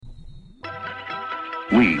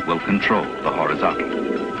We will control the horizontal.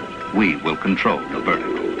 We will control the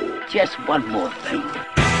vertical. Just one more thing.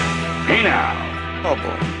 Hey now! Oh,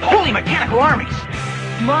 boy. Holy mechanical armies!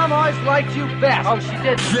 Mom always liked you best. Oh, she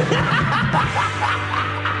did.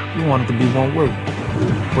 You want it to be one word.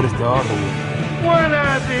 What is the other word? One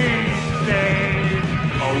of these days.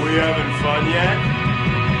 Are we having fun yet?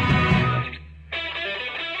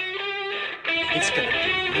 It's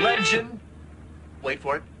gonna be legend. Wait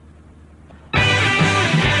for it.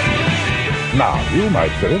 Now, you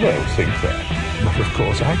might very well think that, but of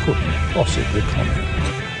course I couldn't possibly comment.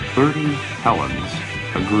 30 Helens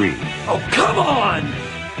agree. Oh, come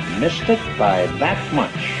on! Missed it by that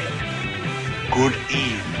much. Good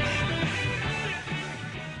evening.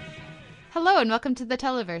 Hello and welcome to the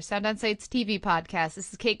Televerse, Sound On Sight's TV podcast.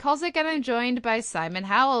 This is Kate Kulzick and I'm joined by Simon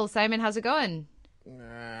Howell. Simon, how's it going?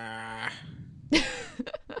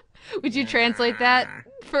 Would you translate that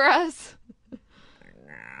for us?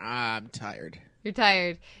 I'm tired. You're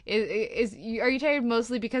tired. Are you tired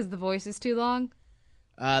mostly because the voice is too long?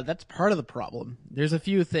 That's part of the problem. There's a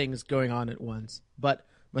few things going on at once, but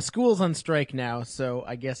my school's on strike now, so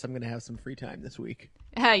I guess I'm going to have some free time this week.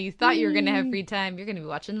 You thought you were going to have free time. You're going to be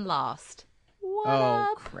watching Lost. What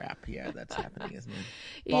up? Crap. Yeah, that's happening, isn't it?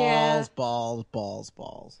 Yeah.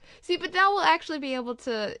 Balls. See, but now we'll actually be able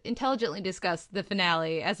to intelligently discuss the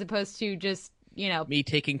finale as opposed to just, me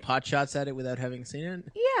taking pot shots at it without having seen it?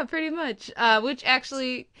 Yeah, pretty much. Which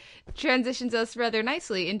actually transitions us rather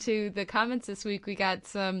nicely into the comments this week. We got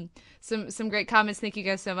some great comments. Thank you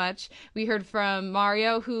guys so much. We heard from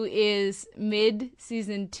Mario, who is mid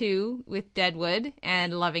season 2 with Deadwood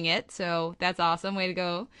and loving it. So that's awesome. Way to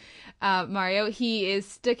go, Mario. He is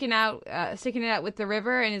sticking it out with The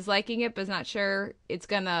River and is liking it, but is not sure it's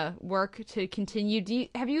gonna work to continue.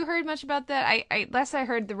 Have you heard much about that? Last I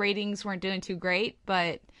heard, the ratings weren't doing too great,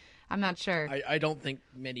 but I'm not sure. I don't think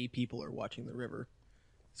many people are watching The River,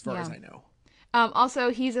 as far as I know.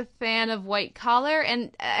 Also, he's a fan of White Collar.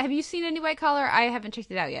 And have you seen any White Collar? I haven't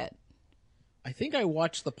checked it out yet. I think I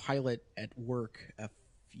watched the pilot at work a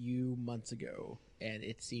few months ago, and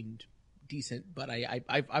it seemed decent. But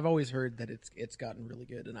I've always heard that it's gotten really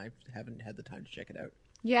good, and I haven't had the time to check it out.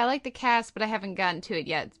 Yeah, I like the cast, but I haven't gotten to it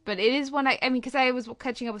yet. But it is one because I was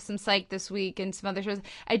catching up with some Psych this week and some other shows.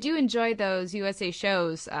 I do enjoy those USA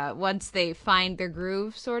shows once they find their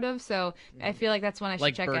groove, sort of. So I feel like that's one I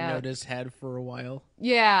should check out. Like Burn Notice had for a while.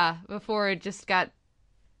 Yeah, before it just got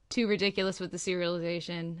too ridiculous with the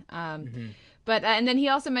serialization. But and then he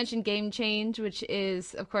also mentioned Game Change, which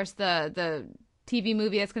is, of course, the TV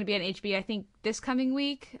movie that's going to be on HBO, I think, this coming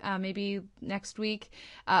week, maybe next week,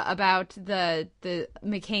 about the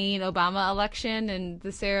McCain-Obama election and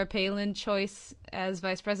the Sarah Palin choice as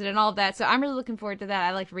vice president and all of that. So I'm really looking forward to that.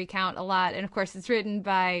 I like Recount a lot. And, of course, it's written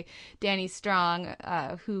by Danny Strong,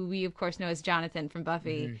 who we, of course, know as Jonathan from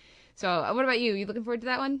Buffy. Mm-hmm. So what about you? You looking forward to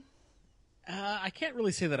that one? I can't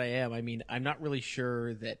really say that I am. I mean, I'm not really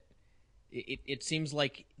sure that it seems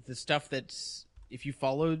like the stuff that's, if you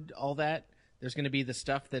followed all that, there's going to be the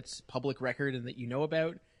stuff that's public record and that you know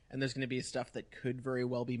about, and there's going to be stuff that could very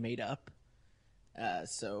well be made up.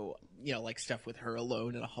 So, like stuff with her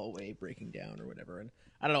alone in a hallway breaking down or whatever. And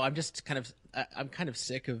I don't know, I'm kind of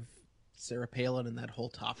sick of Sarah Palin and that whole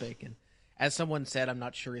topic. And as someone said, I'm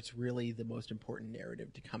not sure it's really the most important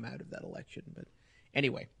narrative to come out of that election. But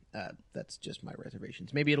anyway, that's just my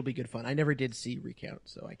reservations. Maybe it'll be good fun. I never did see Recount,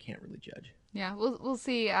 so I can't really judge. Yeah, we'll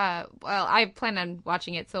see. Well, I plan on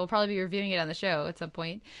watching it, so we'll probably be reviewing it on the show at some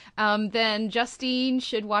point. Then Justine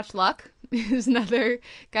should watch Luck is another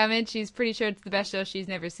comment. She's pretty sure it's the best show she's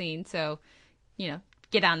never seen, so,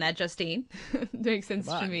 get on that, Justine. Makes sense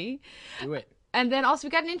to me. Do it. And then also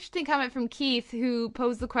we got an interesting comment from Keith, who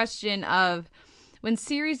posed the question of when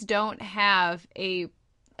series don't have a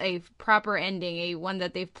proper ending, one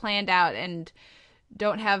that they've planned out and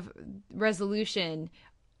don't have resolution,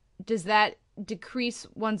 does that decrease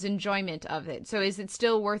one's enjoyment of it? So is it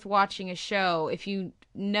still worth watching a show if you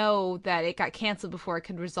know that it got canceled before it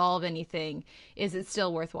could resolve anything? Is it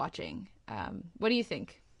still worth watching? What do you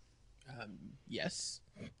think? Yes,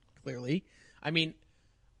 clearly. I mean,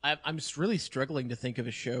 I'm just really struggling to think of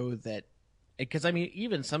a show that, because I mean,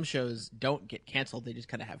 even some shows don't get canceled. They just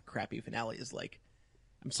kind of have crappy finales. Like,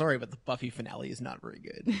 I'm sorry, but the Buffy finale is not very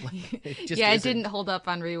good. Like, it didn't hold up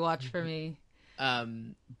on rewatch for me.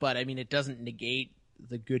 But I mean, it doesn't negate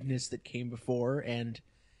the goodness that came before, and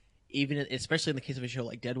even especially in the case of a show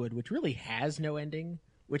like Deadwood, which really has no ending,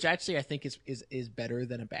 which actually I think is better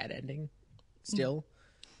than a bad ending. Still,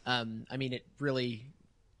 I mean, it really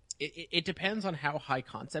it depends on how high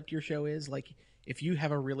concept your show is. Like, if you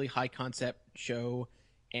have a really high concept show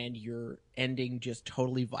and your ending just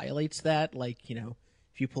totally violates that. Like, you know,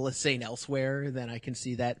 if you pull a St. Elsewhere, then I can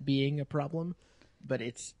see that being a problem. But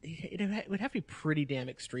it would have to be pretty damn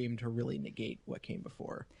extreme to really negate what came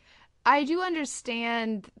before. I do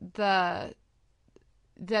understand the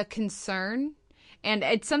concern, and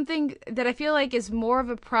it's something that I feel like is more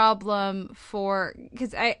of a problem for,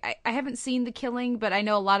 because I haven't seen The Killing, but I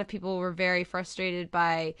know a lot of people were very frustrated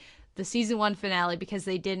by the season 1 finale because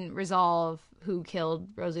they didn't resolve who killed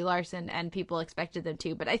Rosie Larson, and people expected them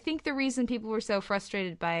to. But I think the reason people were so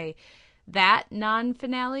frustrated by that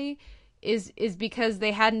non-finale is because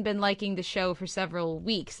they hadn't been liking the show for several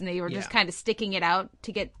weeks, and they were just kind of sticking it out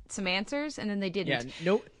to get some answers, and then they didn't.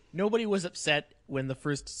 Yeah, nobody was upset when the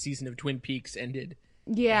first season of Twin Peaks ended.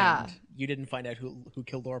 Yeah. And you didn't find out who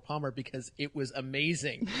killed Laura Palmer because it was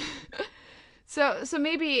amazing. So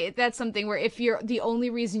maybe that's something where if you're the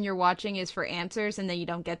only reason you're watching is for answers and then you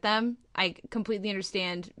don't get them, I completely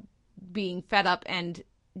understand being fed up and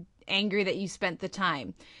angry that you spent the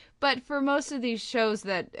time. But for most of these shows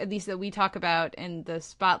that, at least that we talk about in the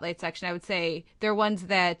Spotlight section, I would say they're ones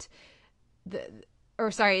that, in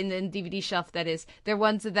the DVD shelf, that is, they're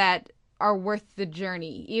ones that are worth the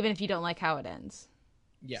journey, even if you don't like how it ends.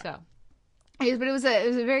 Yeah. So, but it was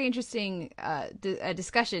a very interesting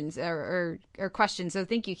discussions or question. So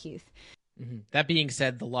thank you, Keith. Mm-hmm. That being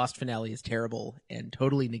said, the Lost finale is terrible and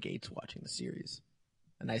totally negates watching the series.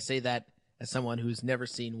 And I say that as someone who's never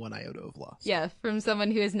seen one iota of Lost. Yeah, from someone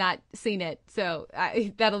who has not seen it. So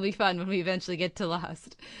that'll be fun when we eventually get to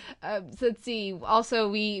Lost. So let's see. Also,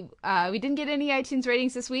 we didn't get any iTunes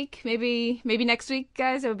ratings this week. Maybe next week,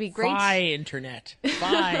 guys. It would be great. Bye, Internet.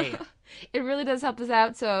 Bye. It really does help us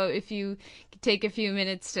out. So if you take a few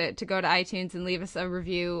minutes to go to iTunes and leave us a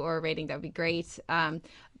review or a rating, that would be great.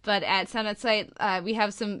 But at Sound On Sight, we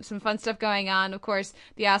have some fun stuff going on. Of course,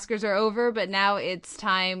 the Oscars are over, but now it's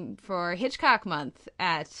time for Hitchcock Month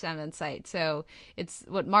at Sound On Sight. So it's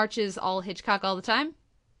March is all Hitchcock all the time?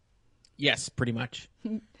 Yes, pretty much.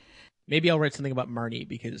 Maybe I'll write something about Marnie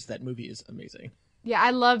because that movie is amazing. Yeah,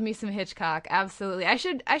 I love me some Hitchcock. Absolutely. I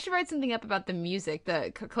should write something up about the music,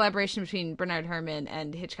 the collaboration between Bernard Herrmann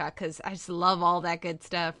and Hitchcock, because I just love all that good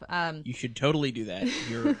stuff. You should totally do that.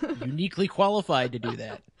 You're uniquely qualified to do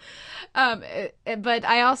that. But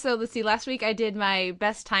I also, let's see, last week I did my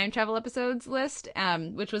best time travel episodes list,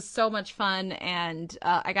 which was so much fun, and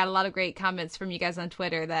I got a lot of great comments from you guys on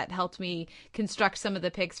Twitter that helped me construct some of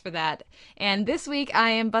the picks for that. And this week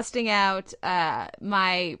I am busting out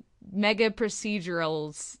my Mega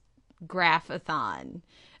Procedurals Graph-a-thon.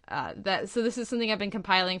 So this is something I've been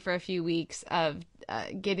compiling for a few weeks of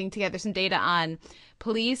getting together some data on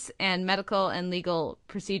police and medical and legal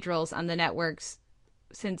procedurals on the networks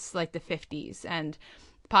since like the 50s, and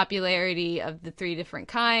popularity of the 3 different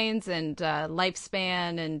kinds and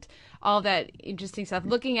lifespan and all that interesting stuff,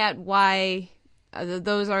 looking at why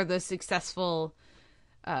those are the successful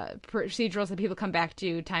procedurals that people come back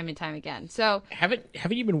to time and time again. So haven't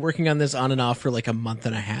you been working on this on and off for like a month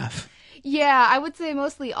and a half? Yeah, I would say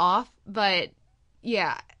mostly off, but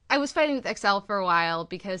yeah, I was fighting with Excel for a while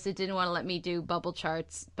because it didn't want to let me do bubble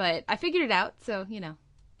charts, but I figured it out. So,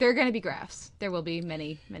 there are going to be graphs. There will be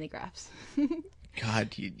many, many graphs.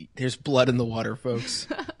 God, there's blood in the water, folks.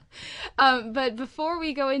 But before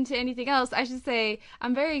we go into anything else, I should say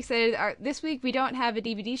I'm very excited. This week we don't have a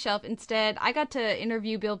DVD shelf. Instead, I got to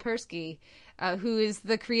interview Bill Persky, who is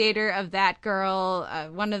the creator of That Girl,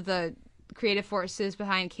 one of the creative forces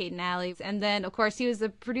behind Kate and Ally. And then, of course, he was the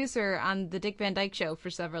producer on The Dick Van Dyke Show for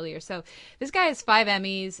several years. So this guy has 5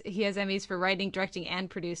 Emmys. He has Emmys for writing, directing, and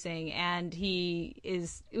producing. And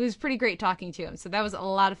it was pretty great talking to him. So that was a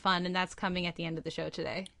lot of fun. And that's coming at the end of the show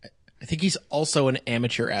today. I think he's also an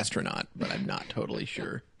amateur astronaut, but I'm not totally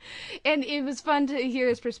sure. And it was fun to hear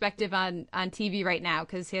his perspective on TV right now,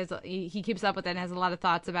 because he keeps up with it and has a lot of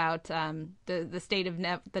thoughts about the state of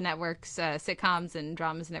the network's sitcoms and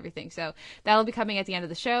dramas and everything. So that'll be coming at the end of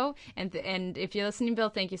the show. And if you're listening, Bill,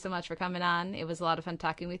 thank you so much for coming on. It was a lot of fun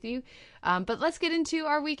talking with you. But let's get into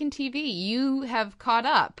our week in TV. You have caught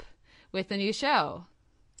up with the new show.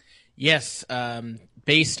 Yes,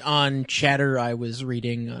 based on chatter I was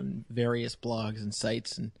reading on various blogs and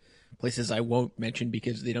sites and places I won't mention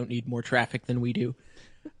because they don't need more traffic than we do,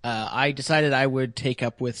 I decided I would take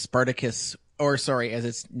up with Spartacus, or sorry, as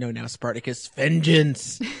it's known now, Spartacus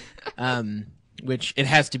Vengeance, which it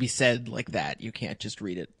has to be said like that. You can't just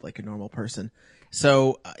read it like a normal person.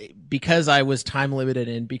 So because I was time limited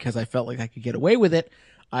and because I felt like I could get away with it,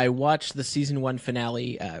 I watched the season 1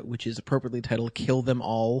 finale, which is appropriately titled Kill Them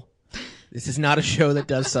All. This is not a show that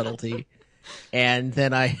does subtlety. And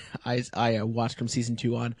then I watched from season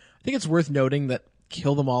 2 on. I think it's worth noting that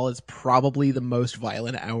Kill Them All is probably the most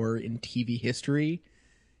violent hour in TV history.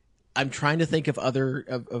 I'm trying to think of other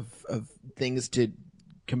of things to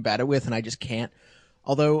combat it with, and I just can't.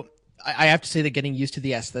 Although I have to say that getting used to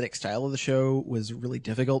the aesthetic style of the show was really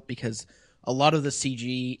difficult because a lot of the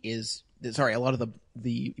CG a lot of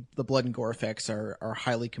the blood and gore effects are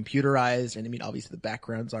highly computerized, and I mean obviously the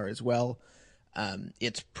backgrounds are as well.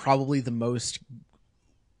 It's probably the most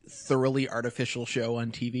thoroughly artificial show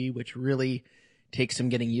on TV, which really takes some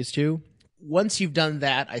getting used to. Once you've done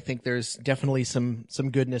that, I think there's definitely some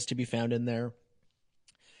goodness to be found in there.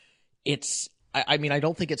 I mean, I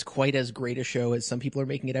don't think it's quite as great a show as some people are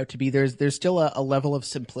making it out to be. There's still a level of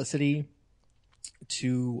simplicity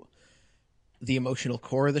to the emotional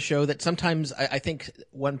core of the show that sometimes I think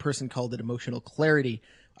one person called it emotional clarity.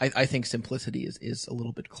 I think simplicity is a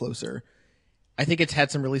little bit closer. I think it's had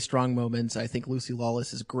some really strong moments. I think Lucy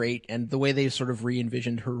Lawless is great, and the way they've sort of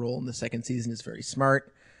re-envisioned her role in the second season is very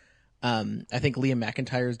smart. I think Liam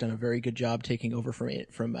McIntyre has done a very good job taking over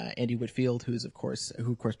from Andy Whitfield, who of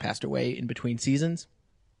course passed away in between seasons.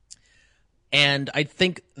 And I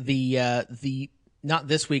think the not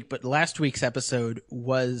this week but last week's episode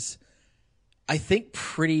was, I think,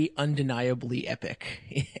 pretty undeniably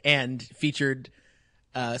epic and featured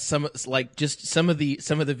some of the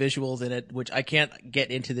visuals in it, which I can't get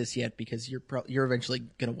into this yet because you're eventually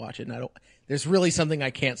gonna watch it, and there's really something I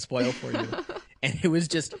can't spoil for you. And it was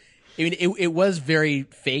just, I mean, it was very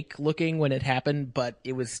fake looking when it happened, but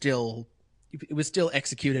it was still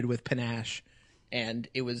executed with panache, and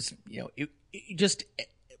it was,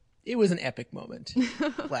 it was an epic moment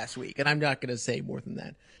last week, and I'm not going to say more than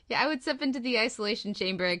that. Yeah, I would step into the isolation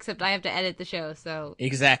chamber, except I have to edit the show, so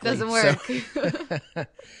exactly it doesn't work.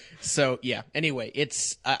 So yeah. Anyway,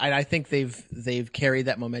 I think they've carried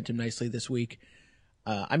that momentum nicely this week.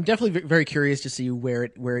 I'm definitely very curious to see where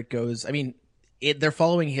it goes. I mean, they're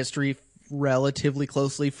following history relatively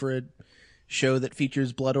closely for a show that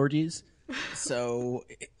features blood orgies. So,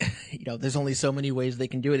 there's only so many ways they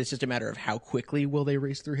can do it. It's just a matter of how quickly will they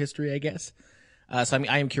race through history, I guess. So, I mean,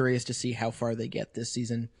 I am curious to see how far they get this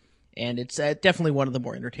season. And it's definitely one of the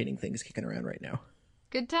more entertaining things kicking around right now.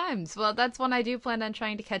 Good times. Well, that's one I do plan on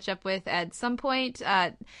trying to catch up with at some point.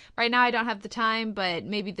 Right now I don't have the time, but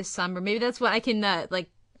maybe this summer. Maybe that's what I can,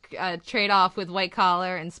 trade off with White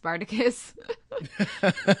Collar and Spartacus.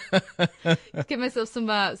 Give myself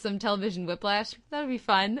some television whiplash. That would be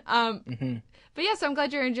fun. But yeah, so I'm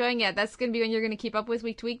glad you're enjoying it. That's going to be when you're going to keep up with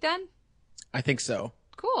week to week then? I think so.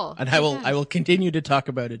 Cool. And I will continue to talk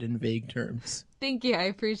about it in vague terms. Thank you. I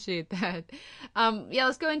appreciate that.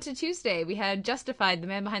 Let's go into Tuesday. We had Justified, The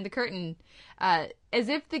Man Behind the Curtain. As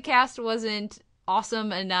if the cast wasn't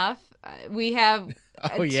awesome enough, we have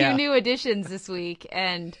two new additions this week,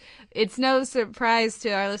 and it's no surprise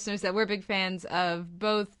to our listeners that we're big fans of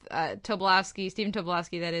both Stephen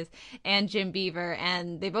Tobolowsky, that is, and Jim Beaver,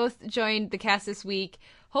 and they both joined the cast this week,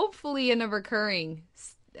 hopefully in a recurring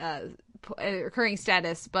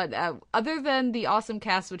status. But other than the awesome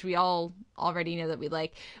cast, which we all already know that we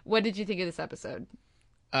like, what did you think of this episode?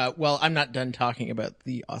 Well, I'm not done talking about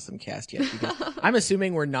the awesome cast yet, because I'm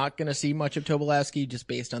assuming we're not going to see much of Tobolowsky just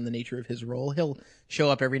based on the nature of his role. He'll show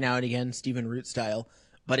up every now and again, Stephen Root style,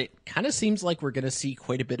 but it kind of seems like we're going to see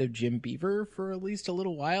quite a bit of Jim Beaver for at least a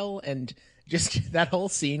little while. And just that whole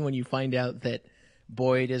scene when you find out that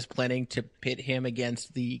Boyd is planning to pit him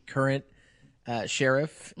against the current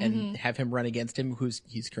sheriff and have him run against him,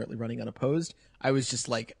 he's currently running unopposed. I was just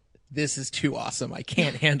like, this is too awesome. I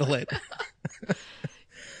can't handle it.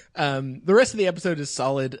 The rest of the episode is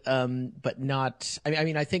solid, but not. I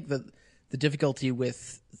mean, I think the difficulty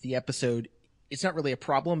with the episode, it's not really a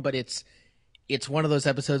problem, but it's one of those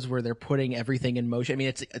episodes where they're putting everything in motion. I mean,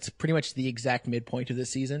 it's pretty much the exact midpoint of the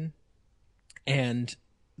season, and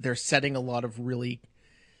they're setting a lot of really,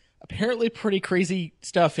 apparently pretty crazy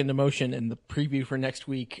stuff into motion. And the preview for next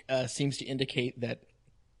week seems to indicate that,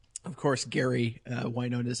 of course, Gary,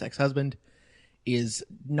 Wynona's ex-husband, is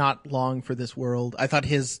not long for this world. I thought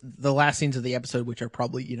the last scenes of the episode, which are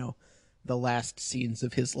probably, the last scenes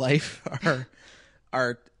of his life,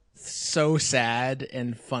 are so sad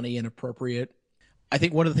and funny and appropriate. I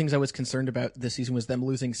think one of the things I was concerned about this season was them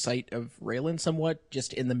losing sight of Raylan somewhat,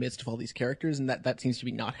 just in the midst of all these characters, and that seems to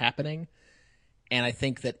be not happening. And I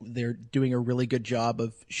think that they're doing a really good job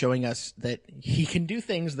of showing us that he can do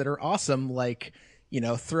things that are awesome, like,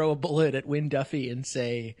 throw a bullet at Wynn Duffy and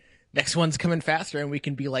say, next one's coming faster, and we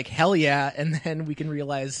can be like, hell yeah, and then we can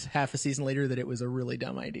realize half a season later that it was a really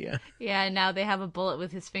dumb idea. Yeah, and now they have a bullet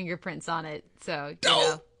with his fingerprints on it, so,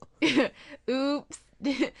 oops.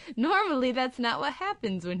 Normally, that's not what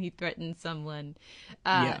happens when he threatens someone.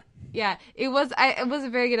 Yeah. Yeah, it was a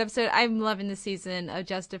very good episode. I'm loving the season of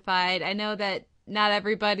Justified. I know that not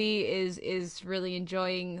everybody is really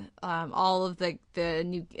enjoying all of the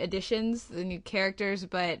new additions, the new characters,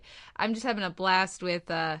 but I'm just having a blast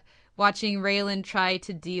with watching Raylan try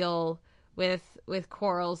to deal with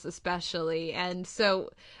Quarles especially. And so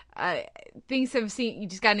things have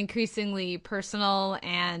just gotten increasingly personal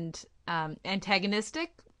and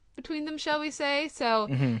antagonistic between them, shall we say. So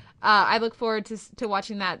I look forward to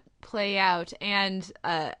watching that play out. And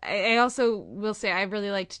I also will say I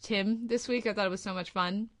really liked Tim this week. I thought it was so much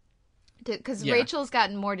fun. Because Rachel's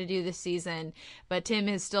gotten more to do this season, but Tim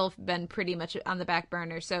has still been pretty much on the back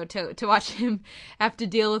burner. So to watch him have to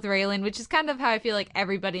deal with Raylan, which is kind of how I feel like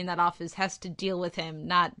everybody in that office has to deal with him,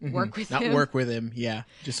 not work with him. Not work with him, yeah.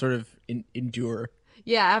 Just sort of endure.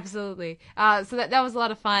 Yeah, absolutely. So that was a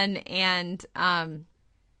lot of fun. And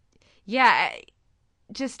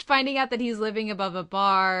just finding out that he's living above a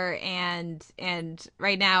bar and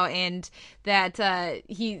right now, and that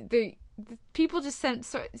people just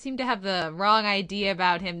seem to have the wrong idea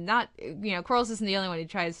about him. Not, Quarles isn't the only one who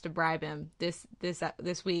tries to bribe him this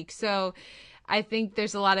week. So I think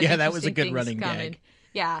there's a lot of that was a good running coming. Gag.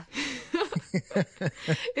 Yeah,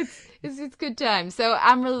 it's good time. So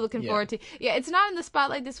I'm really looking forward to. Yeah, it's not in the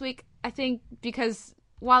spotlight this week. I think because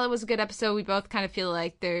while it was a good episode, we both kind of feel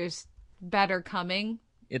like there's better coming.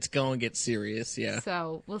 It's going to get serious. Yeah.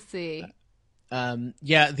 So we'll see.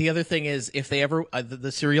 The other thing is if they ever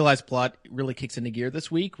the serialized plot really kicks into gear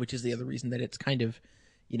this week, which is the other reason that it's kind of,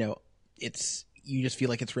 it's you just feel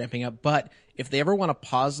like it's ramping up. But if they ever want to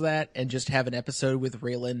pause that and just have an episode with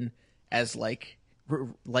Raylan as like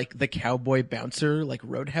the cowboy bouncer, like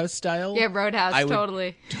Roadhouse style. Yeah, Roadhouse,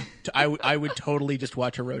 totally. I would totally just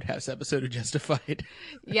watch a Roadhouse episode of Justified.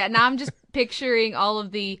 Yeah, now I'm just picturing all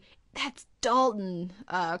of that's Dalton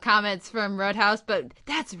comments from Roadhouse, but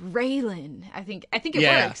that's Raylan. I think it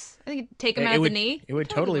works. I think take him out of the knee. It would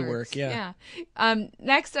totally work. Yeah.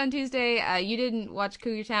 Next on Tuesday, you didn't watch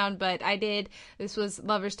Cougar Town, but I did. This was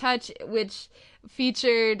Lover's Touch, which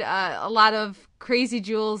featured a lot of crazy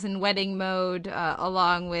jewels in wedding mode,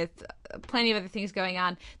 along with plenty of other things going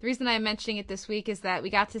on. The reason I'm mentioning it this week is that we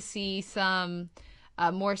got to see some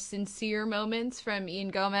more sincere moments from Ian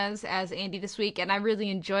Gomez as Andy this week, and I really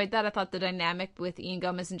enjoyed that. I thought the dynamic with Ian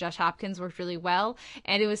Gomez and Josh Hopkins worked really well,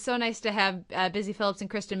 and it was so nice to have Busy Phillips and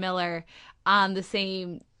Kristen Miller on the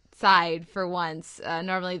same side for once.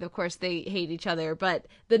 Normally, of course, they hate each other, but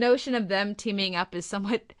the notion of them teaming up is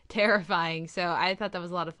somewhat terrifying, so I thought that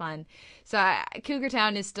was a lot of fun. So Cougar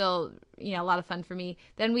Town is still, a lot of fun for me.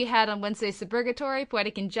 Then we had on Wednesday Suburgatory,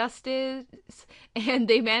 Poetic Injustice, and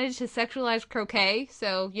they managed to sexualize croquet,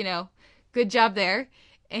 so, good job there.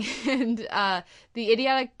 And the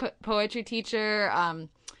idiotic poetry teacher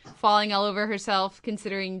falling all over herself,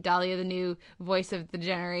 considering Dahlia the new voice of the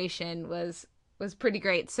generation, was pretty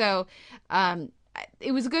great. So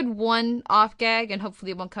it was a good one-off gag, and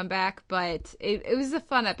hopefully it won't come back, but it was a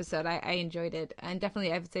fun episode. I enjoyed it, and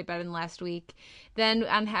definitely I would say better than last week. Then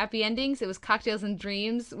on Happy Endings, it was Cocktails and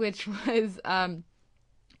Dreams, which was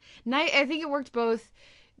nice. I think it worked both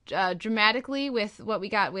dramatically with what we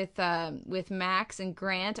got with Max and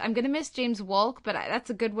Grant. I'm going to miss James Wolk, but that's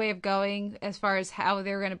a good way of going as far as how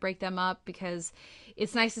they're going to break them up, because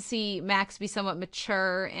it's nice to see Max be somewhat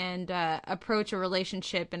mature and approach a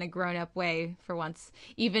relationship in a grown-up way for once,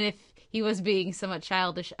 even if he was being somewhat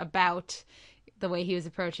childish about the way he was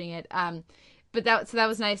approaching it. But that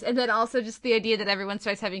was nice. And then also just the idea that everyone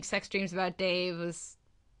starts having sex dreams about Dave was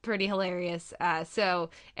pretty hilarious.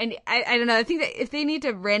 And I don't know, I think that if they need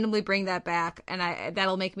to randomly bring that back, and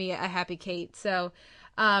that'll make me a happy Kate. So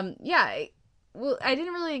I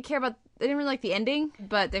didn't really like the ending,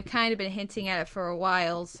 but they've kind of been hinting at it for a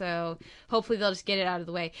while, so hopefully they'll just get it out of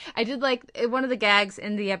the way. I did like one of the gags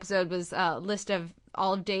in the episode was a list of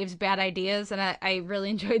all of Dave's bad ideas, and I really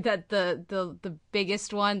enjoyed that. The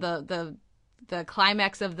biggest one, the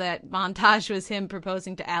climax of that montage was him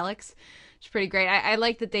proposing to Alex. It's pretty great. I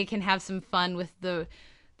like that they can have some fun with the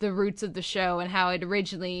roots of the show and how it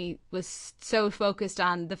originally was so focused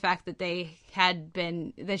on the fact that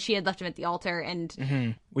she had left him at the altar,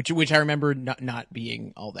 and which I remember not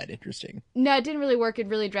being all that interesting. No, it didn't really work. It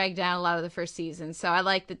really dragged down a lot of the first season. So I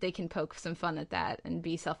like that they can poke some fun at that and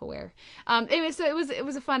be self-aware. Anyway, so it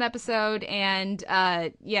was a fun episode, and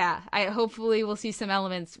I hopefully we'll see some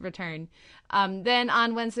elements return. Then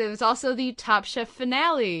on Wednesday, it was also the Top Chef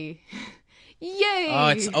finale. Yay! Oh,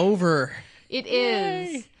 it's over. It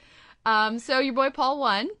is. So your boy Paul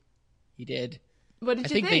won. He did. What did you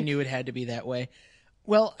think? I think they knew it had to be that way.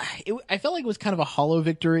 Well, I felt like it was kind of a hollow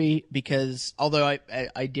victory because although I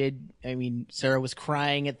mean, Sarah was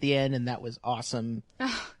crying at the end and that was awesome.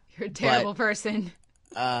 Oh, you're a terrible person.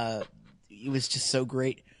 It was just so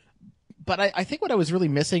great. But I think what I was really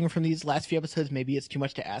missing from these last few episodes, maybe it's too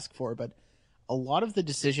much to ask for, but a lot of the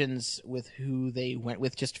decisions with who they went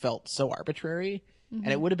with just felt so arbitrary. Mm-hmm.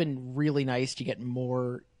 And it would have been really nice to get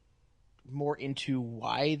more into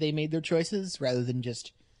why they made their choices rather than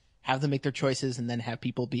just have them make their choices and then have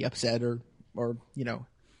people be upset or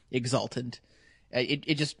exultant.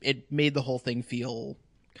 It made the whole thing feel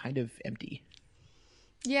kind of empty.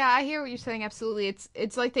 Yeah, I hear what you're saying. Absolutely.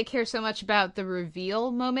 It's like they care so much about the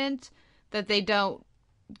reveal moment that they don't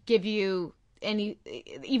give you any,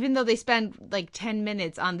 even though they spend like 10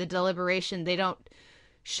 minutes on the deliberation, they don't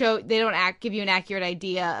give you an accurate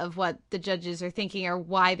idea of what the judges are thinking or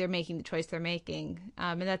why they're making the choice they're making.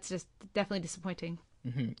 And that's just definitely disappointing.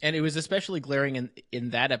 Mm-hmm. And it was especially glaring in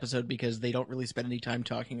that episode because they don't really spend any time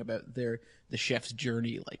talking about the chef's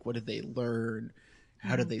journey. Like, what did they learn?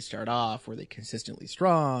 How did they start off? Were they consistently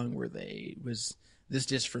strong? Was this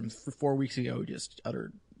dish from 4 weeks ago just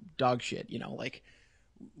utter dog shit? Like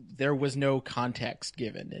there was no context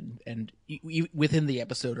given and within the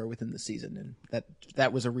episode or within the season. And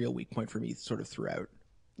that was a real weak point for me sort of throughout.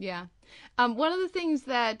 Yeah. One of the things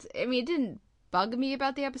that, I mean, it didn't bug me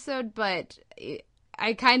about the episode, but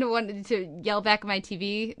I kind of wanted to yell back at my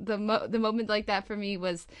TV. The moment like that for me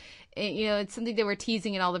was, it's something they were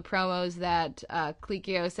teasing in all the promos that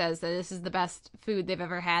Clicchio says that this is the best food they've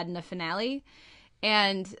ever had in a finale.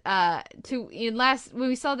 And when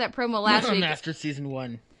we saw that promo last week, after season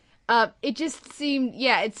 1, it just seemed,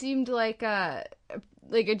 it seemed like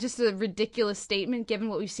just a ridiculous statement given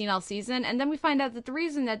what we've seen all season. And then we find out that the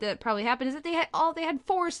reason that probably happened is that they had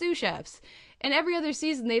 4 sous chefs. And every other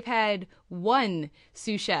season they've had 1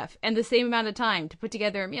 sous chef and the same amount of time to put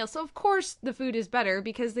together a meal. So of course the food is better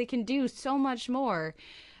because they can do so much more.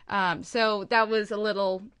 So that was a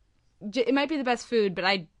little, it might be the best food, but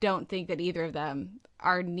I don't think that either of them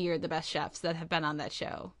are near the best chefs that have been on that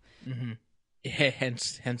show. Mm-hmm. Yeah,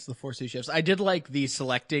 hence the 4 sous chefs. I did like the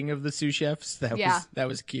selecting of the sous chefs. That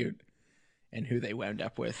was cute. And who they wound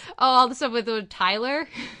up with. Oh, all the stuff with Tyler?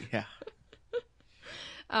 Yeah.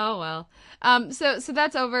 Oh, well. So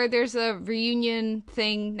that's over. There's a reunion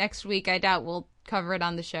thing next week. I doubt we'll cover it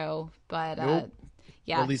on the show, but nope.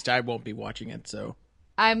 Yeah. Well, at least I won't be watching it, so.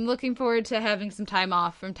 I'm looking forward to having some time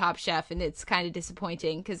off from Top Chef, and it's kind of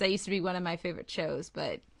disappointing because that used to be one of my favorite shows,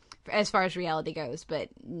 but as far as reality goes, but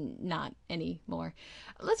not anymore.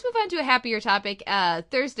 Let's move on to a happier topic.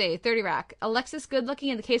 Thursday, 30 Rock. Alexis Good looking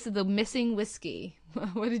in the case of the missing whiskey.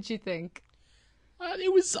 What did you think?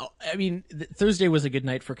 Thursday was a good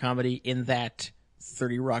night for comedy in that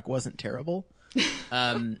 30 Rock wasn't terrible.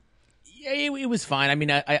 It was fine. I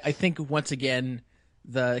mean, I think once again,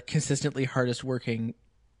 the consistently hardest working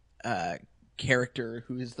character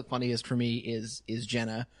who is the funniest for me is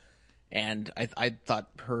Jenna. And I thought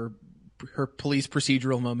her police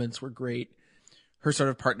procedural moments were great. Her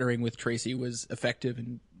sort of partnering with Tracy was effective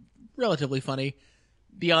and relatively funny.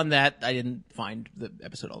 Beyond that, I didn't find the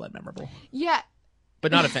episode all that memorable. Yeah.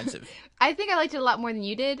 But not offensive. I think I liked it a lot more than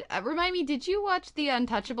you did. Remind me, did you watch the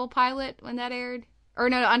Untouchable pilot when that aired? Or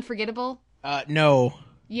no, Unforgettable? No.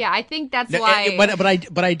 Yeah, I think that's why.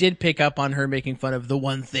 But I did pick up on her making fun of the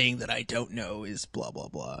one thing that I don't know is blah blah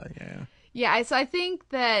blah. Yeah. Yeah, so I think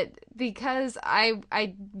that because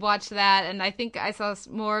I watched that, and I think I saw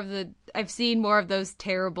I've seen more of those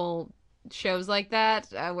terrible shows like that,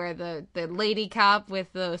 where the lady cop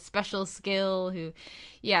with the special skill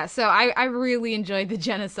so I really enjoyed the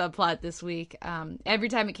Jenna subplot this week. Every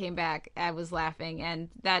time it came back, I was laughing, and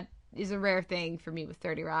that is a rare thing for me with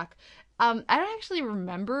 30 Rock. I don't actually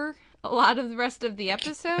remember a lot of the rest of the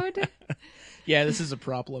episode. Yeah, this is a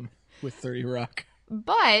problem with 30 Rock.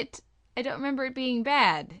 But I don't remember it being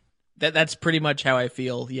bad. That's pretty much how I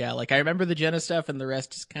feel. Yeah, like I remember the Jenna stuff, and the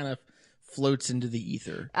rest just kind of floats into the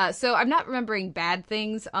ether. So I'm not remembering bad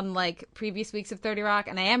things unlike previous weeks of 30 Rock,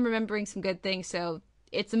 and I am remembering some good things, so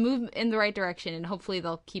it's a move in the right direction, and hopefully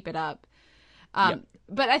they'll keep it up. Yep.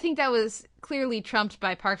 But I think that was clearly trumped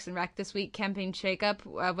by Parks and Rec this week, campaign shakeup.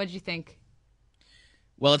 What did you think?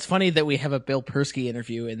 Well, it's funny that we have a Bill Persky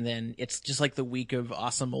interview, and then it's just like the week of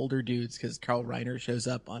awesome older dudes because Carl Reiner shows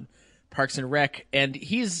up on Parks and Rec, and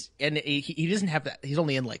he doesn't have that. He's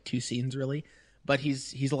only in like 2 scenes really, but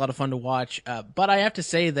he's a lot of fun to watch. But I have to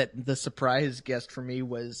say that the surprise guest for me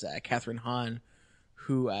was Catherine Hahn,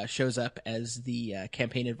 who shows up as the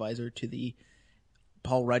campaign advisor to the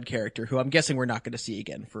Paul Rudd character, who I'm guessing we're not going to see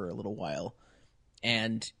again for a little while.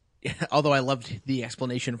 And although I loved the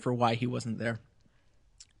explanation for why he wasn't there.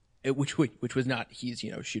 which was not, he's,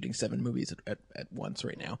 shooting 7 movies at once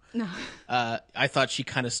right now. No. I thought she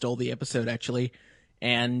kind of stole the episode, actually.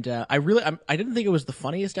 And I didn't think it was the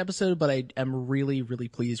funniest episode, but I am really, really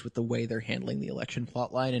pleased with the way they're handling the election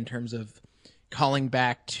plotline in terms of calling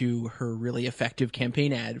back to her really effective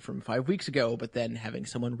campaign ad from 5 weeks ago, but then having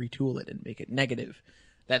someone retool it and make it negative.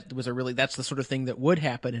 That's the sort of thing that would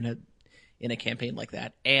happen in a campaign like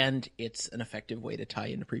that, and it's an effective way to tie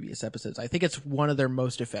into previous episodes. I think it's one of their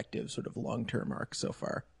most effective sort of long-term arcs so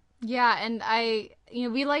far. Yeah, and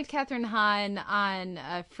we liked Catherine Hahn on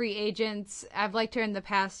Free Agents. I've liked her in the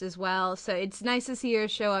past as well, so it's nice to see her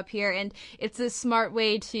show up here, and it's a smart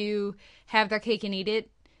way to have their cake and eat it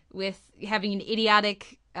with having an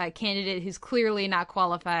idiotic candidate who's clearly not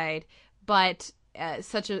qualified, but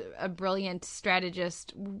such a brilliant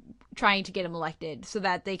strategist trying to get him elected so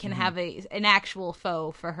that they can have an actual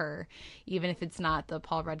foe for her, even if it's not the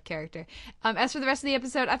Paul Rudd character. As for the rest of the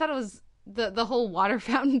episode, I thought it was the whole water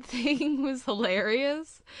fountain thing was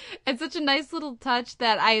hilarious. It's such a nice little touch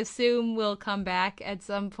that I assume will come back at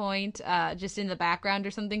some point, just in the background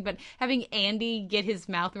or something. But having Andy get his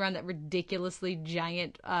mouth around that ridiculously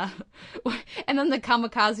giant, and then the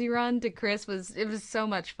kamikaze run to Chris was so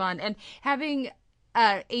much fun. And having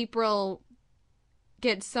April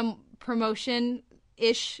get some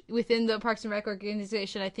promotion-ish within the Parks and Rec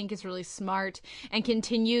organization, I think is really smart and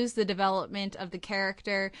continues the development of the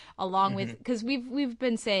character along with, because we've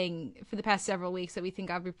been saying for the past several weeks that we think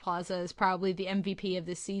Aubrey Plaza is probably the MVP of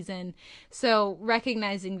this season. So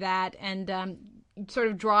recognizing that and sort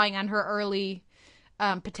of drawing on her early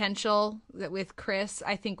potential with Chris,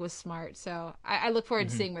 I think was smart. So I look forward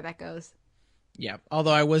to seeing where that goes. Yeah,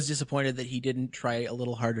 although I was disappointed that he didn't try a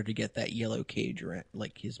little harder to get that yellow cage around,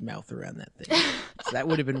 like his mouth around that thing. So that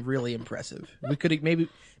would have been really impressive. We could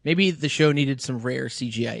maybe the show needed some rare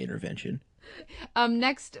CGI intervention.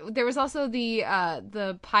 Next, there was also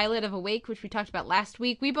the pilot of Awake, which we talked about last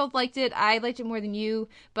week. We both liked it. I liked it more than you,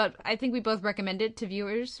 but I think we both recommend it to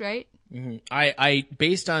viewers, right? Mm-hmm. I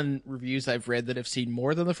based on reviews I've read that have seen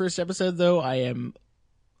more than the first episode, though, I am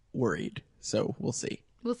worried. So we'll see.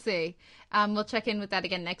 We'll see. We'll check in with that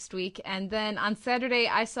again next week. And then on Saturday,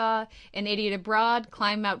 I saw An Idiot Abroad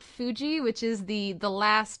climb Mount Fuji, which is the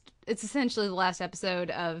last, it's essentially the last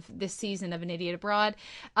episode of this season of An Idiot Abroad,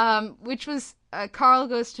 which was Carl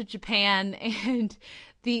goes to Japan and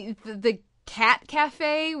the cat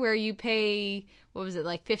cafe where you pay, what was it,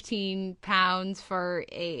 like £15 for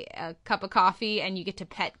a cup of coffee and you get to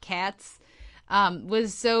pet cats.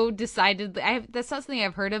 Was so decidedly, that's not something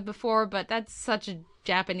I've heard of before, but that's such a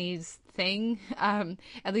Japanese thing,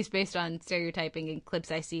 at least based on stereotyping and clips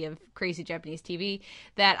I see of crazy Japanese TV,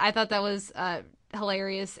 that I thought that was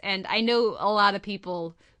hilarious. And I know a lot of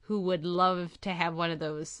people who would love to have one of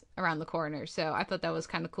those around the corner, so I thought that was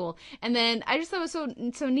kind of cool. And then I just thought it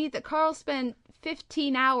was so neat that Carl spent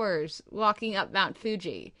 15 hours walking up Mount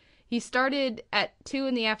Fuji. He started at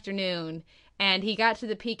 2 p.m, and he got to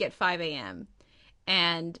the peak at 5 a.m.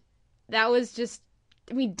 And that was just,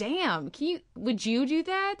 I mean, damn, would you do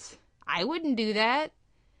that? I wouldn't do that.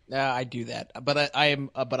 I do that, but I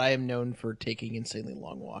am known for taking insanely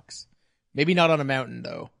long walks. Maybe not on a mountain,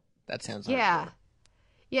 though. That sounds yeah. hardcore.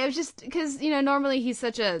 Yeah, it was just because, normally he's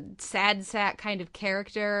such a sad sack kind of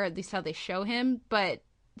character, at least how they show him, but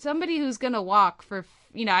somebody who's going to walk for,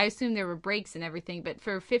 I assume there were breaks and everything, but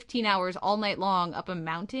for 15 hours all night long up a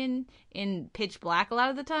mountain in pitch black a lot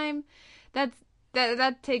of the time,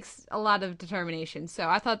 that takes a lot of determination. So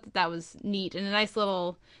I thought that was neat and a nice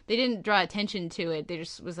little, they didn't draw attention to it. There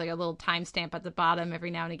just was like a little timestamp at the bottom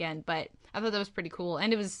every now and again, but I thought that was pretty cool.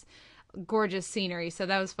 And it was gorgeous scenery, so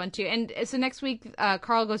that was fun too. And so next week,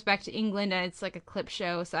 Carl goes back to England, and it's like a clip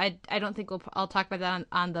show. So I don't think I'll talk about that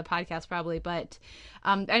on the podcast probably, but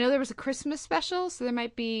I know there was a Christmas special, so there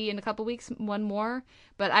might be in a couple weeks one more.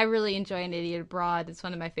 But I really enjoy An Idiot Abroad. It's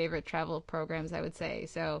one of my favorite travel programs, I would say.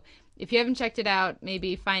 So if you haven't checked it out,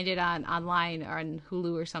 maybe find it online or on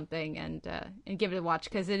Hulu or something, and give it a watch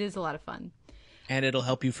because it is a lot of fun. And it'll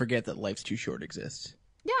help you forget that Life's Too Short exists.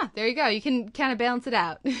 Yeah, there you go. You can kind of balance it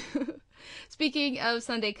out. Speaking of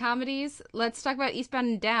Sunday comedies, let's talk about Eastbound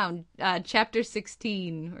and Down, Chapter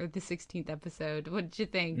 16, or the 16th episode. What did you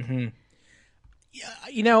think? Mm-hmm.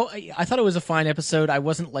 Yeah, I thought it was a fine episode. I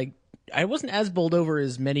wasn't as bowled over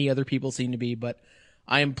as many other people seem to be, but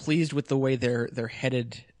I am pleased with the way they're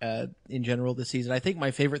headed in general this season. I think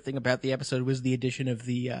my favorite thing about the episode was the addition of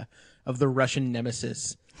the Russian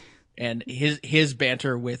nemesis, and his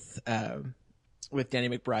banter with Danny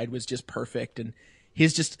McBride was just perfect, and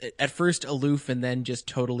his just at first aloof and then just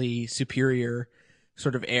totally superior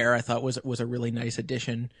sort of air I thought was a really nice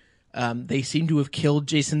addition. They seem to have killed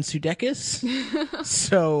Jason Sudeikis.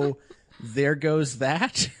 So there goes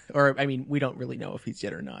that. Or, I mean, we don't really know if he's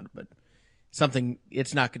dead or not, but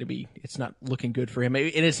it's not looking good for him. And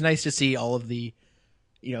it's nice to see all of the,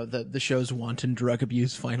 the show's wanton drug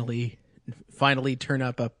abuse finally turn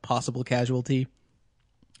up a possible casualty.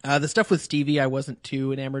 The stuff with Stevie I wasn't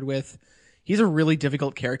too enamored with. He's a really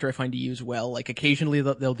difficult character I find to use well. Like, occasionally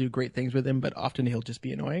they'll do great things with him, but often he'll just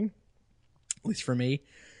be annoying. At least for me.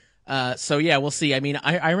 So yeah, we'll see. I mean,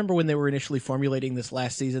 I remember when they were initially formulating this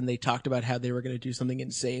last season, they talked about how they were going to do something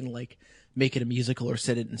insane, like make it a musical or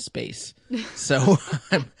set it in space. So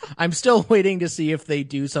I'm still waiting to see if they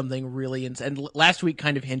do something really insane. And last week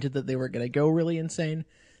kind of hinted that they were going to go really insane.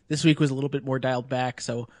 This week was a little bit more dialed back,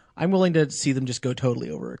 so I'm willing to see them just go totally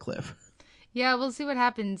over a cliff. Yeah, we'll see what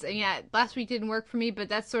happens. And yeah, last week didn't work for me, but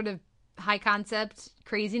that's sort of high concept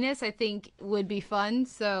craziness I think would be fun.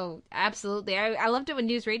 So absolutely. I loved it when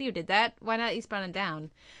News Radio did that. Why not Eastbound and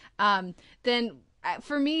Down? Then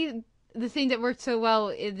for me, the thing that worked so well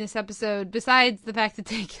in this episode, besides the fact that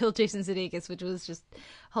they killed Jason Sudeikis, which was just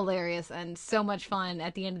hilarious and so much fun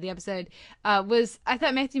at the end of the episode, was I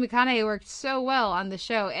thought Matthew McConaughey worked so well on the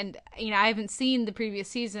show. And, I haven't seen the previous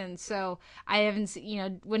season, so I haven't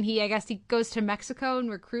seen, when I guess he goes to Mexico and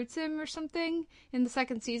recruits him or something in the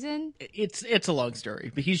second season. It's a long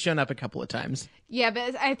story, but he's shown up a couple of times. Yeah,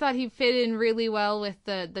 but I thought he fit in really well with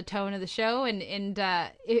the tone of the show, and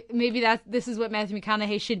maybe this is what Matthew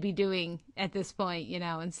McConaughey should be doing at this point,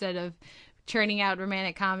 instead of churning out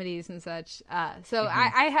romantic comedies and such. So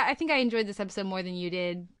I think I enjoyed this episode more than you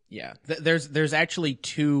did. Yeah, there's actually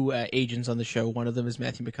two agents on the show. One of them is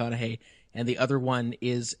Matthew McConaughey, and the other one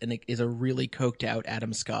is a really coked out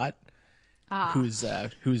Adam Scott, who's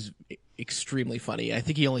extremely funny. I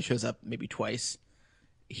think he only shows up maybe twice.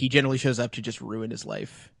 He generally shows up to just ruin his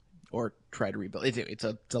life or try to rebuild. It's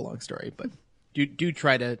a long story, but do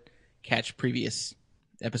try to catch previous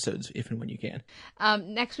episodes if and when you can.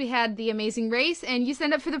 Next we had The Amazing Race, and you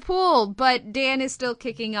signed up for the pool, but Dan is still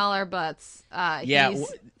kicking all our butts.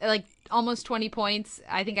 He's like almost 20 points.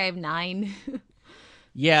 I think I have 9.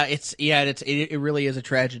 It really is a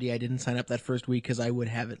tragedy. I didn't sign up that first week because I would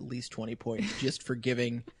have at least 20 points just for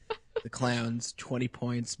giving the clowns 20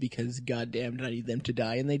 points because goddamn did I need them to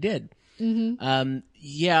die, and they did. Mm-hmm.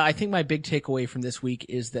 I think my big takeaway from this week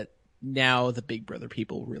is that now the Big Brother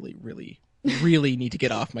people really, really, really need to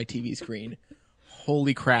get off my TV screen.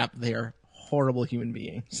 Holy crap, they are horrible human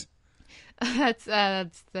beings. That's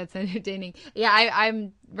entertaining. Yeah,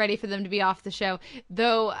 I'm ready for them to be off the show,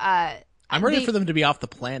 though. I'm ready for them to be off the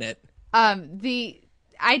planet.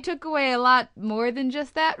 I took away a lot more than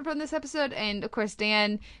just that from this episode, and of course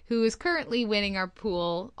Dan, who is currently winning our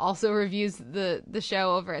pool, also reviews the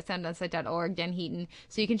show over at soundonsite.org, Dan Heaton,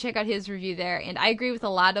 so you can check out his review there, and I agree with a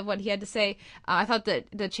lot of what he had to say. I thought that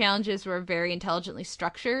the challenges were very intelligently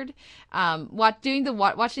structured. Watching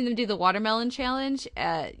them do the watermelon challenge,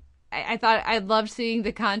 I thought I loved seeing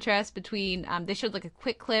the contrast between, they showed like a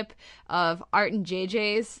quick clip of Art and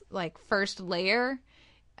JJ's like first layer,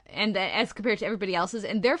 and that as compared to everybody else's,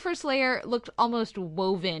 and their first layer looked almost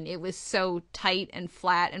woven. It was so tight and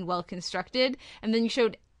flat and well constructed. And then you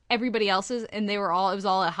showed everybody else's, and it was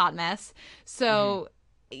all a hot mess. So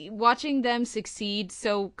watching them succeed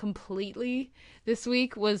so completely this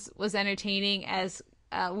week was entertaining, as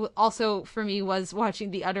also for me was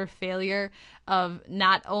watching the utter failure of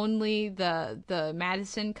not only the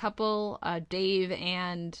Madison couple, Dave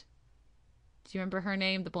and, do you remember her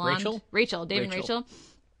name? The blonde? Rachel. Dave and Rachel.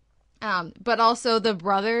 But also the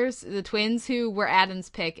brothers, the twins, who were Adam's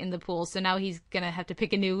pick in the pool. So now he's going to have to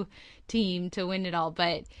pick a new team to win it all.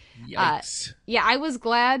 But I was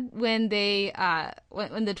glad when they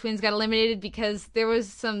when the twins got eliminated, because there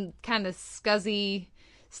was some kind of scuzzy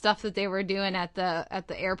stuff that they were doing at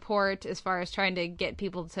the airport as far as trying to get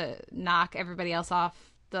people to knock everybody else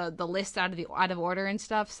off the list out of order and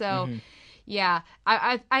stuff. So yeah,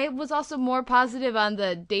 I was also more positive on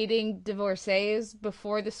the dating divorcees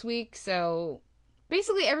before this week. So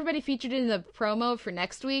basically everybody featured in the promo for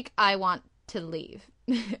next week, I want to leave.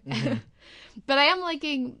 But I am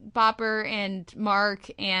liking Bopper and Mark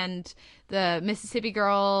and the Mississippi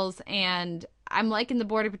Girls, and I'm liking the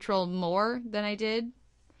Border Patrol more than I did.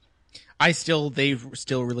 They still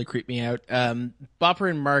really creep me out. Bopper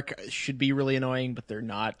and Mark should be really annoying, but they're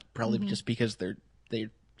not, probably just because they're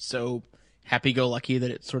so happy-go-lucky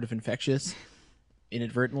that it's sort of infectious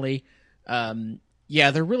inadvertently. I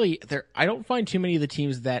don't find too many of the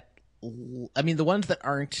teams that, I mean, the ones that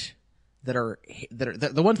aren't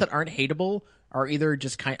the ones that aren't hateable are either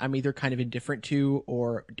just I'm either kind of indifferent to,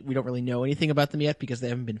 or we don't really know anything about them yet because they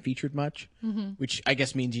haven't been featured much, which I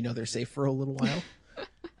guess means they're safe for a little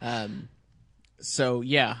while. So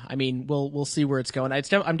yeah, I mean we'll see where it's going. I'm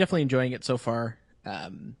definitely enjoying it so far,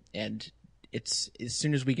 and it's as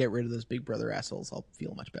soon as we get rid of those Big Brother assholes, I'll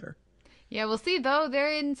feel much better. Yeah, we'll see, though.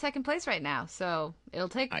 They're in second place right now, so it'll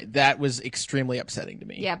take... that was extremely upsetting to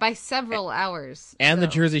me. Yeah, by several hours. And the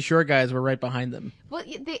Jersey Shore guys were right behind them. Well,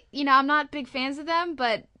 I'm not big fans of them,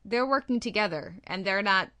 but they're working together, and they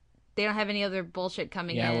don't have any other bullshit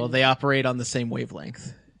coming in. Yeah, well, they operate on the same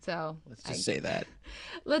wavelength. So... Let's just say that.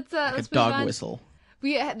 Let's a dog whistle.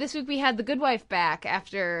 This week we had The Good Wife back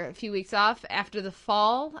after a few weeks off after the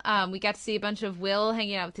fall. We got to see a bunch of Will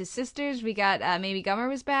hanging out with his sisters. We got Mamie Gummer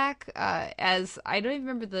was back as I don't even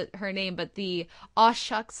remember her name, but the aw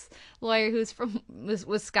shucks lawyer who's from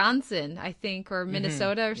Wisconsin, I think, or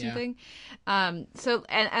Minnesota or something. Yeah. So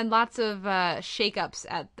and lots of shakeups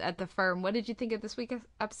at the firm. What did you think of this week's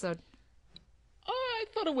episode? I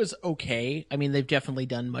thought it was okay. I mean, they've definitely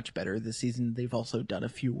done much better this season. They've also done a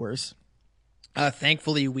few worse.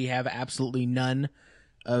 Thankfully, we have absolutely none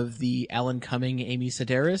of the Alan Cumming, Amy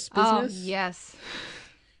Sedaris business. Oh, yes.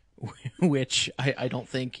 Which I don't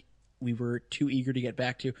think we were too eager to get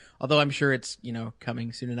back to, although I'm sure it's,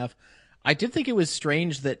 coming soon enough. I did think it was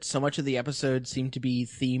strange that so much of the episode seemed to be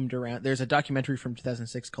themed around... There's a documentary from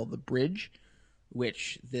 2006 called The Bridge,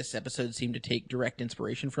 which this episode seemed to take direct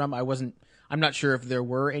inspiration from. I'm not sure if there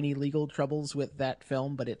were any legal troubles with that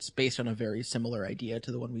film, but it's based on a very similar idea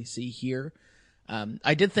to the one we see here.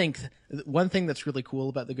 I did think one thing that's really cool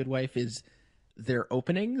about The Good Wife is their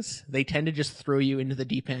openings. They tend to just throw you into the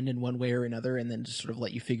deep end in one way or another and then just sort of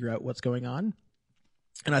let you figure out what's going on.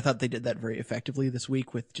 And I thought they did that very effectively this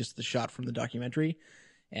week with just the shot from the documentary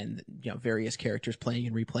and various characters playing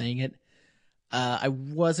and replaying it. I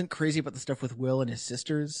wasn't crazy about the stuff with Will and his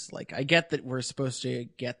sisters. Like, I get that we're supposed to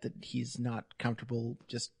get that he's not comfortable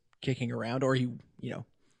just kicking around, or he,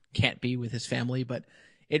 can't be with his family, but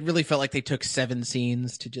it really felt like they took 7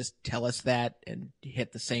 scenes to just tell us that and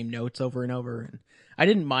hit the same notes over and over. And I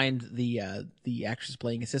didn't mind the actress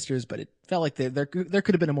playing his sisters, but it felt like there could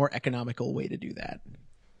have been a more economical way to do that.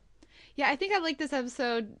 Yeah, I think I liked this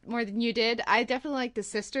episode more than you did. I definitely liked the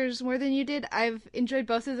sisters more than you did. I've enjoyed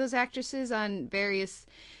both of those actresses on various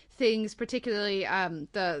things, particularly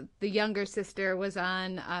the younger sister was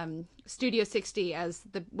on Studio 60 as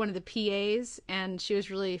one of the PAs, and she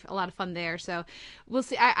was really a lot of fun there. So we'll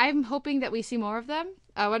see. I'm hoping that we see more of them.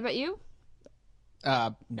 What about you?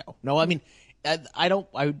 No. I mean, I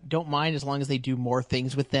don't mind as long as they do more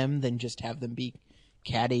things with them than just have them be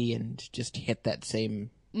catty and just hit that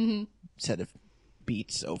same set of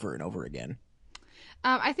beats over and over again.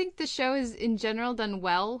 I think the show is in general done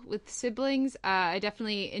well with siblings. I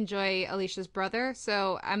definitely enjoy Alicia's brother,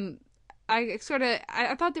 so I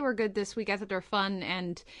thought they were good this week. I thought they were fun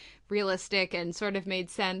and realistic and sort of made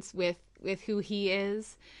sense with who he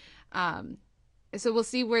is. So we'll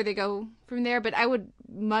see where they go from there, but I would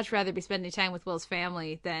much rather be spending time with Will's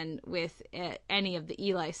family than with any of the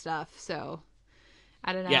Eli stuff, so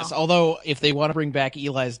I don't know. Yes, although if they want to bring back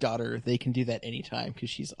Eli's daughter, they can do that anytime because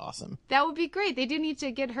she's awesome. That would be great. They do need to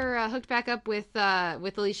get her hooked back up with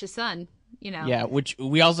Alicia's son, Yeah, which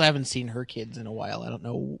we also haven't seen her kids in a while. I don't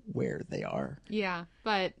know where they are. Yeah,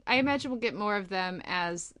 but I imagine we'll get more of them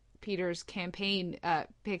as Peter's campaign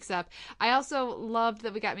picks up. I also loved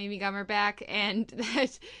that we got Mamie Gummer back and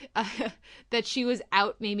that she was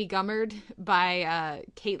out Mamie Gummered by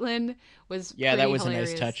Caitlin was that was hilarious.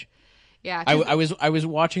 A nice touch. Yeah, I was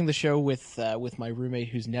watching the show with my roommate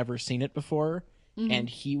who's never seen it before, and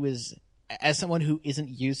he was, as someone who isn't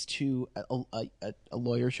used to a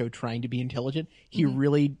lawyer show trying to be intelligent, he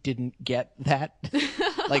really didn't get that,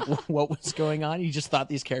 like what was going on. He just thought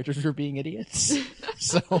these characters were being idiots.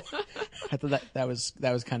 So I thought that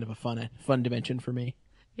was kind of a fun dimension for me.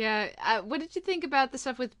 Yeah, what did you think about the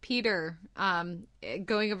stuff with Peter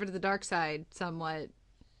going over to the dark side somewhat?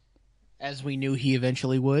 As we knew he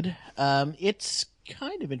eventually would. It's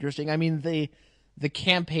kind of interesting. I mean, the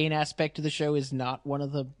campaign aspect of the show is not one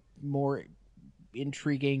of the more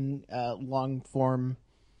intriguing long-form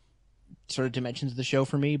sort of dimensions of the show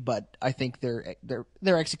for me, but I think they're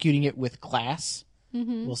executing it with class.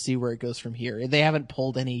 We'll see where it goes from here. They haven't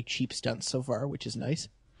pulled any cheap stunts so far, which is nice.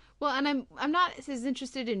 Well, and I'm not as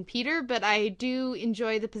interested in Peter, but I do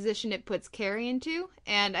enjoy the position it puts Carrie into,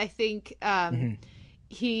 and I think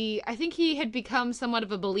he had become somewhat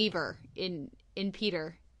of a believer in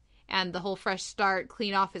Peter and the whole fresh start,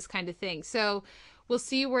 clean office kind of thing. So we'll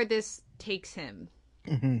see where this takes him.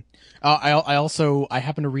 Mm-hmm. I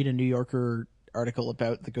happened to read a New Yorker article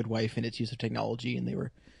about The Good Wife and its use of technology, and they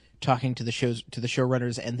were talking to the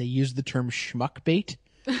showrunners, and they used the term schmuck bait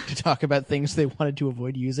to talk about things they wanted to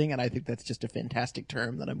avoid using, and I think that's just a fantastic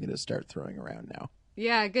term that I'm going to start throwing around now.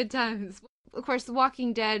 Yeah, good times. Of course, The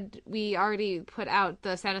Walking Dead, we already put out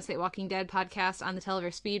the Sound of State Walking Dead podcast on the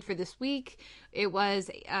Televerse feed for this week. It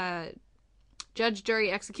was Judge,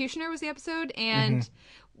 Jury, Executioner was the episode, and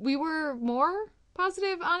we were more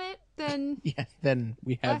positive on it than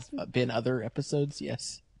we have been other episodes,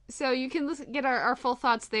 yes. So you can get our full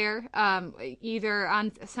thoughts there, either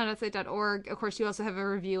on soundoutside.org. Of course, you also have a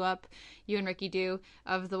review up, you and Ricky do,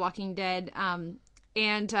 of The Walking Dead.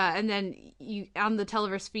 And then you on the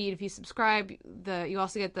Televerse feed, if you subscribe, you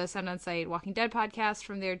also get the Sound On Sight Walking Dead podcast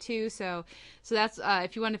from there too. So that's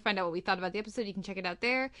if you want to find out what we thought about the episode, you can check it out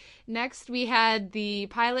there. Next, we had the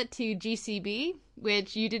pilot to GCB,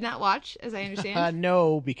 which you did not watch, as I understand.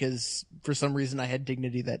 No, because for some reason I had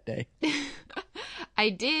dignity that day. I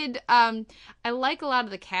did. I like a lot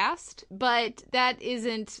of the cast, but that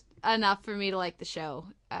isn't enough for me to like the show.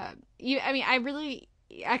 I really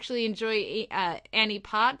actually enjoy Annie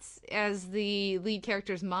Potts as the lead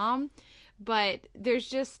character's mom, but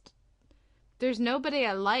there's nobody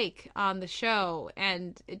I like on the show,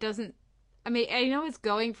 and it doesn't. I mean, I know it's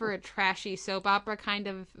going for a trashy soap opera kind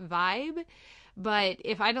of vibe, but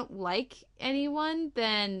if I don't like anyone,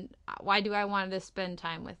 then why do I want to spend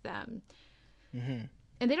time with them? Mm-hmm.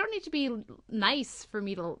 And they don't need to be nice for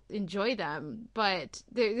me to enjoy them, but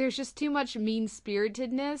there's just too much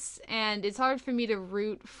mean-spiritedness, and it's hard for me to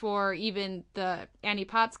root for even the Annie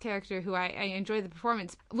Potts character, who I enjoy the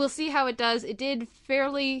performance. We'll see how it does. It did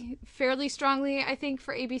fairly strongly, I think,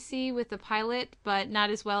 for ABC with the pilot, but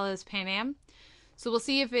not as well as Pan Am. So we'll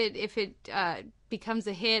see if it becomes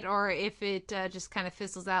a hit, or if it just kind of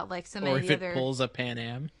fizzles out like so many other... Or if it pulls a Pan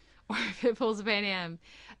Am. Or if it pulls a Pan Am.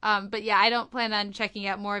 But yeah, I don't plan on checking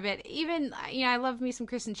out more of it. Even, I love me some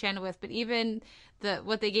Kristen Chenoweth, but even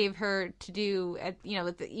what they gave her to do,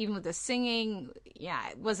 even with the singing,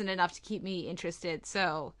 it wasn't enough to keep me interested.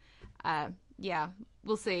 So,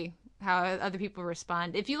 we'll see how other people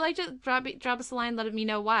respond. If you like to drop us a line, let me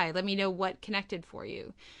know why. Let me know what connected for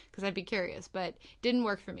you, because I'd be curious. But it didn't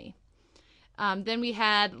work for me. Then we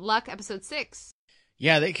had Luck, episode 6.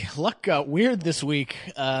 Yeah, Luck got weird this week.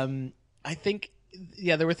 I think,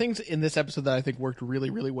 there were things in this episode that I think worked really,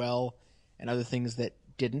 really well, and other things that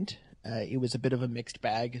didn't. It was a bit of a mixed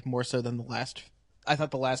bag, more so than the last. I thought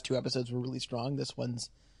the last 2 episodes were really strong. This one's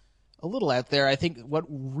a little out there. I think what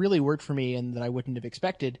really worked for me, and that I wouldn't have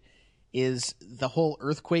expected, is the whole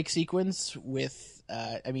earthquake sequence with,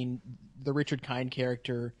 the Richard Kind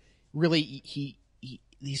character. Really,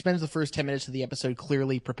 he spends the first 10 minutes of the episode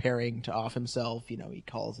clearly preparing to off himself. He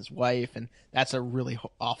calls his wife, and that's a really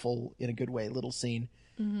awful, in a good way, little scene.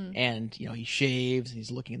 Mm-hmm. And, he shaves, and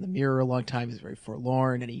he's looking in the mirror a long time. He's very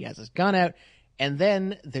forlorn, and he has his gun out. And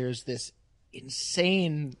then there's this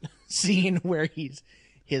insane scene where his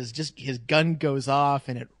gun goes off,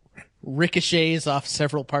 and it ricochets off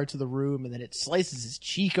several parts of the room, and then it slices his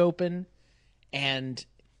cheek open. And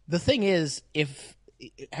the thing is,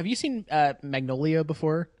 have you seen Magnolia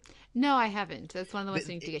before? No, I haven't. That's one of the ones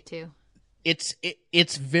I need to get to.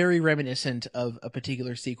 It's very reminiscent of a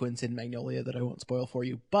particular sequence in Magnolia that I won't spoil for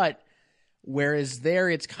you. But whereas there,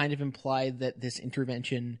 it's kind of implied that this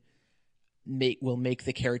intervention will make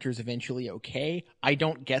the characters eventually okay. I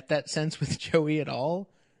don't get that sense with Joey at all,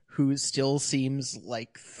 who still seems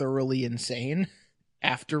like thoroughly insane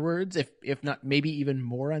afterwards, if not maybe even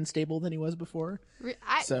more unstable than he was before.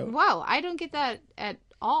 Wow, I don't get that at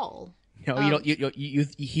all.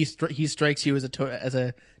 He strikes you as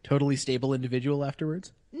a totally stable individual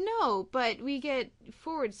afterwards. No, but we get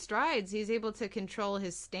forward strides. He's able to control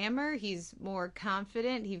his stammer. He's more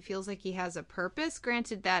confident. He feels like he has a purpose.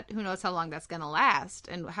 Granted, that who knows how long that's going to last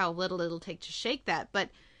and how little it'll take to shake that. But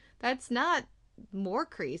that's not more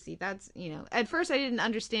crazy. That's, at first I didn't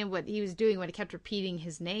understand what he was doing when he kept repeating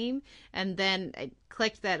his name, and then I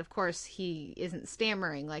clicked that of course he isn't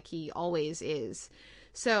stammering like he always is.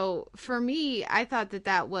 So for me, I thought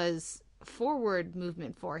that was forward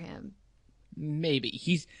movement for him. Maybe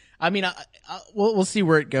we'll see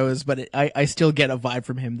where it goes, but I still get a vibe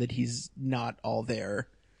from him that he's not all there.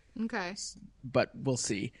 Okay. But we'll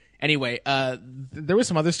see. Anyway, there was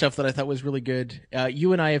some other stuff that I thought was really good.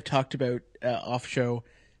 You and I have talked about off-show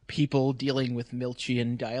people dealing with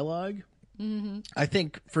Milchian dialogue. Mm-hmm. I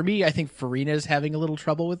think Farina's having a little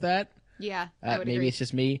trouble with that. Yeah, I would maybe agree. It's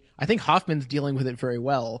just me. I think Hoffman's dealing with it very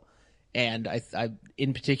well, and I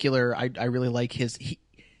in particular, I really like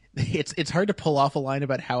it's hard to pull off a line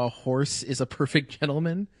about how a horse is a perfect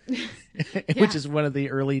gentleman, which is one of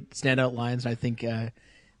the early standout lines. And I think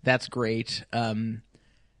that's great.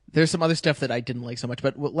 There's some other stuff that I didn't like so much,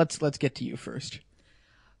 but let's get to you first.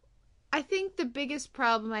 I think the biggest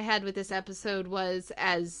problem I had with this episode was,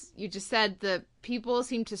 as you just said, the people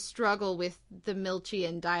seem to struggle with the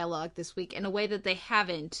Milchian dialogue this week in a way that they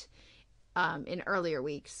haven't in earlier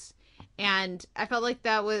weeks. And I felt like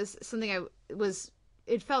that was something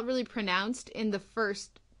it felt really pronounced in the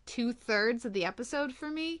first 2/3 of the episode for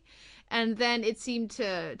me. And then it seemed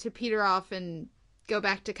to peter off and go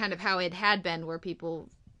back to kind of how it had been, where people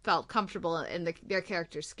felt comfortable in their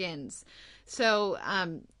character skins. So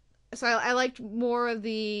I liked more of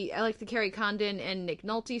the Carrie Condon and Nick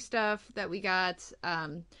Nolte stuff that we got.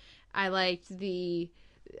 I liked the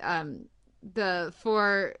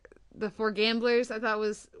four gamblers. I thought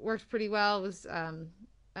worked pretty well. It was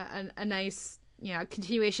a nice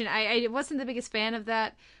continuation. I wasn't the biggest fan of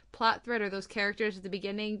that plot thread or those characters at the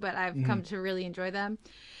beginning, but I've come to really enjoy them.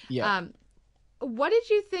 Yeah. What did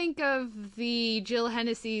you think of the Jill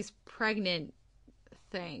Hennessy's pregnant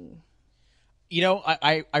thing?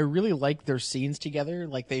 I really like their scenes together.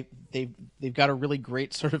 Like they've got a really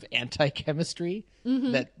great sort of anti-chemistry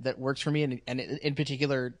that works for me, and in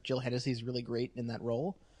particular, Jill Hennessy's really great in that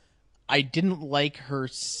role. I didn't like her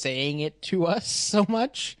saying it to us so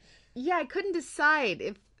much. Yeah, I couldn't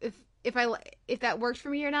decide if that worked for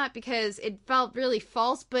me or not, because it felt really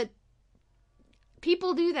false. But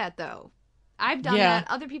people do that, though. I've done that.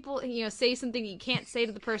 Other people, say something you can't say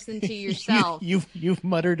to the person to yourself. You've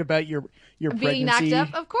muttered about your being pregnancy.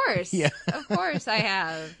 knocked up. Of course, of course I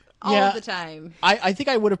have all the time. I think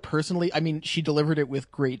I would have personally. I mean, she delivered it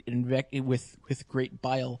with great with great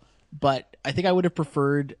bile, but I think I would have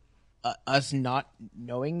preferred us not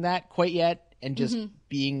knowing that quite yet, and just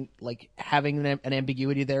being like having an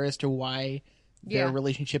ambiguity there as to why their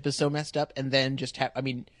relationship is so messed up, and then just have. I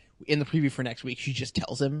mean, in the preview for next week, she just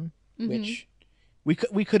tells him, which. We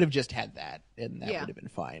could have just had that, and that would have been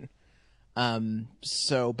fine.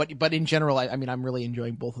 But in general, I mean, I'm really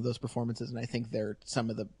enjoying both of those performances, and I think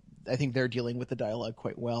they're dealing with the dialogue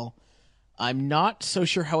quite well. I'm not so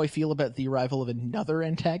sure how I feel about the arrival of another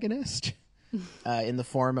antagonist, in the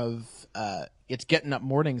form of it's Getting Up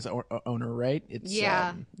Morning's owner, right? It's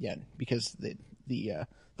because the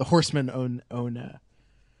horsemen own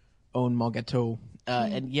Malgateau.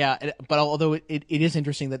 But although it is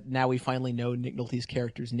interesting that now we finally know Nick Nolte's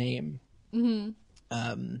character's name.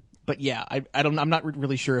 But yeah, I'm not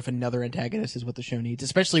really sure if another antagonist is what the show needs,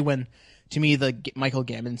 especially when, to me, the Michael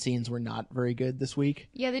Gambon scenes were not very good this week.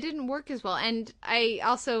 Yeah, they didn't work as well. And I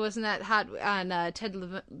also wasn't that hot on Ted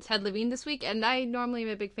Levine this week, and I normally am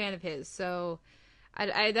a big fan of his, so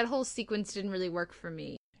that whole sequence didn't really work for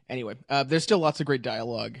me. Anyway, there's still lots of great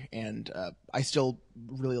dialogue, and I still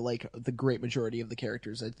really like the great majority of the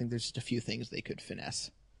characters. I think there's just a few things they could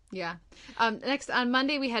finesse. Yeah. Next, on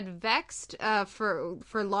Monday, we had Vexed for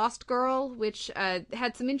Lost Girl, which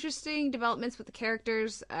had some interesting developments with the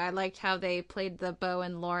characters. I liked how they played the Bo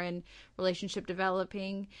and Lauren relationship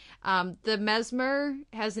developing. The Mesmer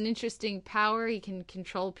has an interesting power. He can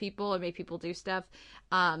control people and make people do stuff.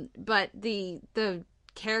 But the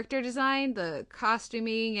character design, the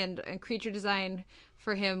costuming and creature design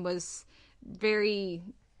for him was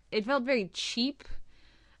it felt very cheap.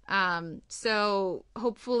 So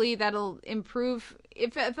hopefully that'll improve.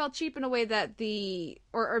 It felt cheap in a way that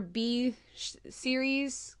or B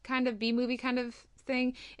series kind of B movie kind of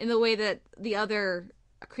thing, in the way that the other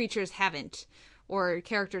creatures haven't, or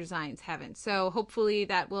character designs haven't. So hopefully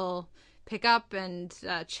that will pick up and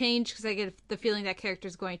change, because I get the feeling that character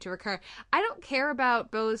is going to recur. I don't care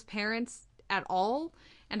about Bo's parents at all,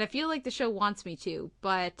 and I feel like the show wants me to,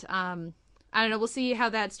 but I don't know. We'll see how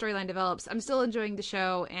that storyline develops. I'm still enjoying the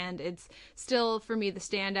show, and it's still, for me, the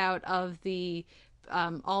standout of the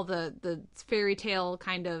all the fairy tale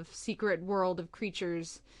kind of secret world of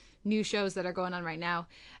creatures new shows that are going on right now.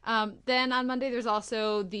 Then on Monday, there's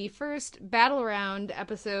also the first Battle Round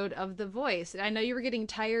episode of The Voice. I know you were getting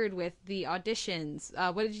tired with the auditions.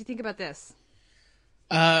 What did you think about this?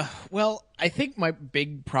 Well, I think my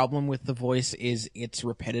big problem with The Voice is its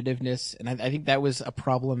repetitiveness, and I think that was a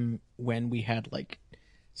problem when we had like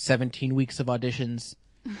 17 weeks of auditions,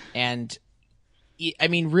 and I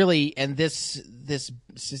mean, really, and this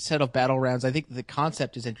set of battle rounds, I think the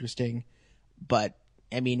concept is interesting, but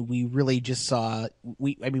I mean, we really just saw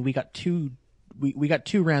we got two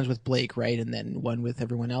rounds with Blake, right, and then one with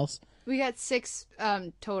everyone else. We got 6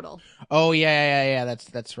 total. Oh yeah,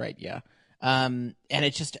 that's right, yeah. And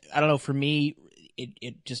it just, I don't know, for me,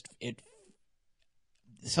 it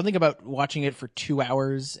something about watching it for 2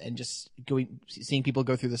 hours and just seeing people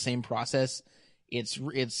go through the same process. It's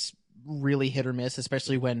really hit or miss,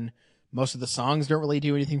 especially when most of the songs don't really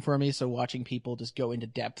do anything for me. So watching people just go into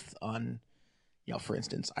depth on, for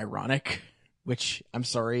instance, Ironic, which I'm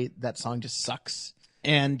sorry, that song just sucks.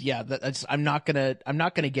 And yeah, I'm not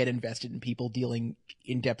gonna get invested in people dealing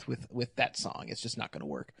in depth with that song. It's just not gonna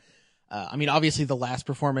work. Obviously the last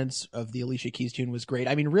performance of the Alicia Keys tune was great.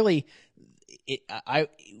 Really,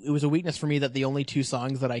 it was a weakness for me that the only 2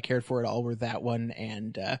 songs that I cared for at all were that one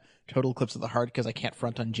and Total Eclipse of the Heart, because I can't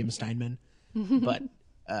front on Jim Steinman. But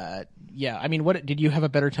yeah, what did you have a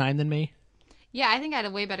better time than me? Yeah, I think I had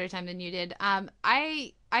a way better time than you did.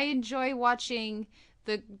 I enjoy watching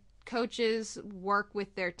the coaches work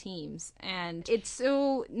with their teams, and it's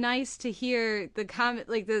so nice to hear the comment,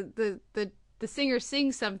 like the singer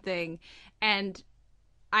sing something, and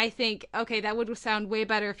I think, okay, that would sound way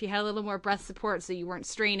better if you had a little more breath support so you weren't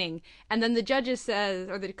straining. And then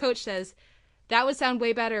the coach says, that would sound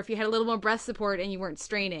way better if you had a little more breath support and you weren't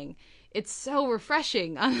straining. It's so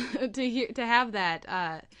refreshing to have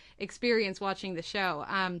that experience watching the show.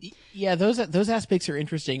 Yeah, those aspects are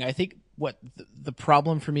interesting. I think what the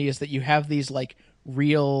problem for me is that you have these like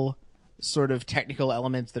real sort of technical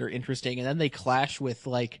elements that are interesting, and then they clash with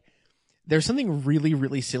like, there's something really,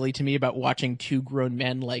 really silly to me about watching 2 grown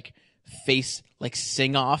men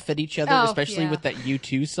sing off at each other, especially with that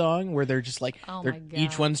U2 song where they're just like,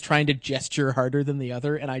 each one's trying to gesture harder than the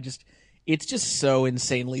other. And it's just so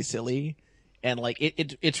insanely silly. And like,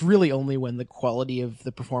 it's really only when the quality of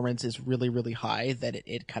the performance is really, really high that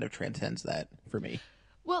it kind of transcends that for me.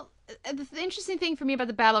 Well, the interesting thing for me about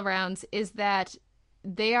the Battle Rounds is that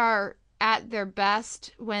they are at their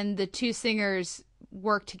best when the 2 singers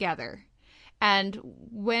work together. And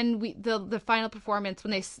when the final performance,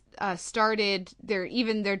 when they started their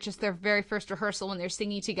very first rehearsal, when they're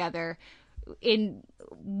singing together in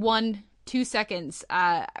 1-2 seconds,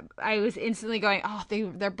 I was instantly going, oh,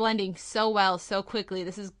 they're blending so well, so quickly.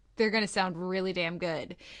 They're going to sound really damn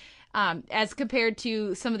good. As compared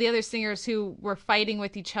to some of the other singers who were fighting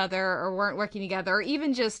with each other or weren't working together, or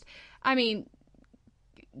even just,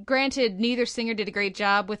 granted, neither singer did a great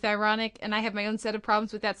job with Ironic, and I have my own set of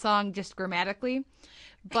problems with that song just grammatically,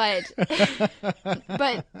 but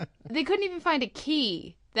but they couldn't even find a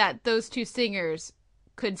key that those 2 singers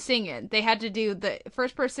could sing in. They had to do the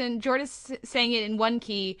first person. Jordis sang it in one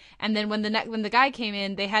key, and then when the guy came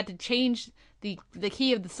in, they had to change the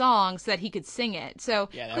key of the song so that he could sing it. So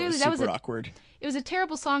yeah, clearly that was super awkward. It was a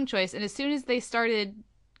terrible song choice, and as soon as they started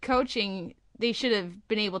coaching, they should have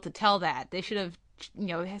been able to tell that. They should have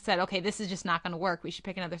said, okay, this is just not going to work. We should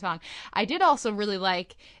pick another song. I did also really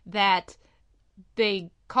like that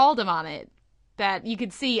they called him on it, that you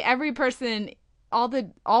could see every person,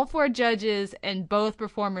 all 4 judges and both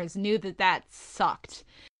performers knew that sucked.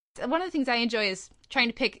 One of the things I enjoy is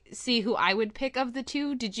trying to see who I would pick of the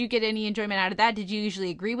 2. Did you get any enjoyment out of that? Did you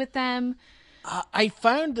usually agree with them? I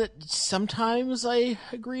found that sometimes I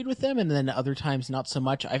agreed with them, and then other times not so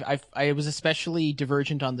much. I was especially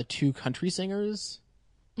divergent on the 2 country singers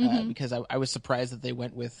because I was surprised that they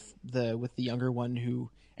went with the younger one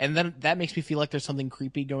who, and then that makes me feel like there's something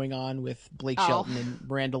creepy going on with Blake Shelton and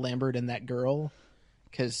Miranda Lambert and that girl,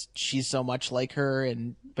 because she's so much like her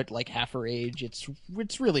but like half her age. It's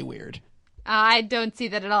really weird. I don't see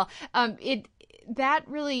that at all. That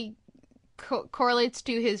really correlates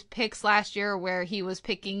to his picks last year, where he was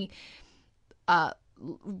picking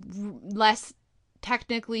less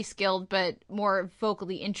technically skilled but more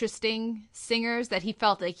vocally interesting singers that he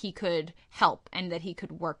felt like he could help and that he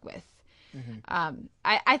could work with. Mm-hmm.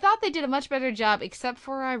 I thought they did a much better job, except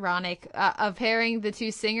for Ironic, of pairing the 2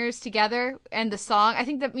 singers together and the song. I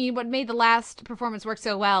think that what made the last performance work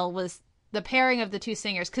so well was the pairing of the 2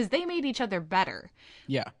 singers, because they made each other better.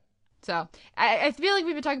 Yeah. So I feel like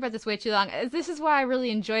we've been talking about this way too long. This is why I really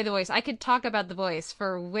enjoy The Voice. I could talk about The Voice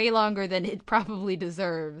for way longer than it probably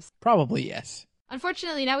deserves. Probably, yes.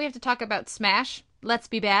 Unfortunately, now we have to talk about Smash, Let's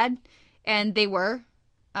Be Bad, and they were,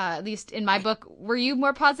 at least in my book. Were you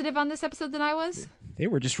more positive on this episode than I was? They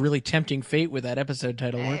were just really tempting fate with that episode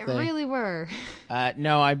title, weren't they? They really were.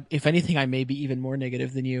 No, if anything, I may be even more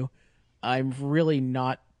negative than you. I'm really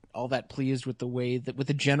not all that pleased with with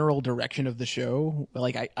the general direction of the show.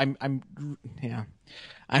 Like I'm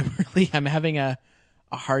having a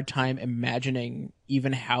hard time imagining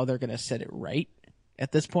even how they're going to set it right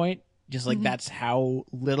at this point. Just like that's how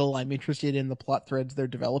little I'm interested in the plot threads they're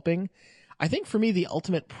developing. I think for me, the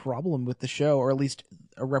ultimate problem with the show, or at least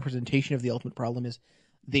a representation of the ultimate problem, is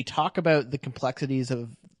they talk about the complexities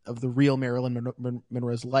of the real Marilyn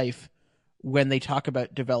Monroe's life when they talk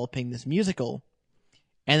about developing this musical.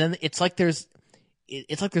 And then it's like there's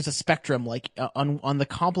a spectrum. Like on the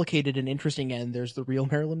complicated and interesting end, there's the real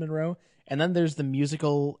Marilyn Monroe, and then there's the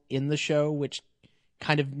musical in the show, which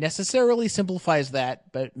kind of necessarily simplifies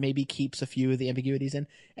that, but maybe keeps a few of the ambiguities in.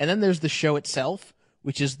 And then there's the show itself,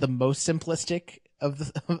 which is the most simplistic of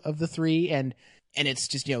the three, and it's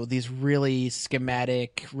just, you know, these really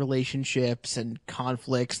schematic relationships and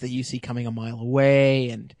conflicts that you see coming a mile away,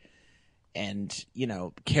 and you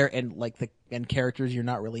know, characters you're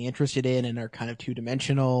not really interested in and are kind of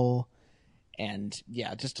two-dimensional, and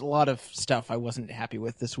yeah, just a lot of stuff I wasn't happy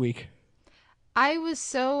with this week. I was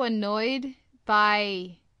so annoyed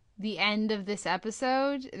by the end of this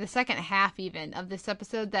episode, the second half even of this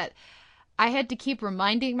episode, that I had to keep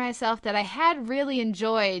reminding myself that I had really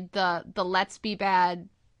enjoyed the Let's Be Bad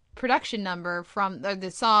production number from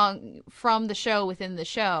the song from the show within the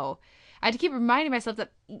show. I had to keep reminding myself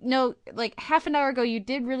that, no, like half an hour ago, you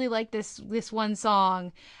did really like this one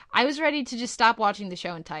song. I was ready to just stop watching the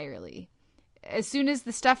show entirely. As soon as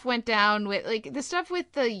the stuff went down with, like, the stuff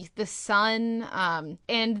with the son,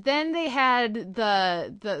 and then they had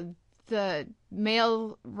the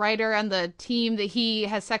male writer on the team that he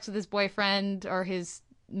has sex with his boyfriend or his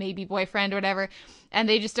maybe boyfriend or whatever, and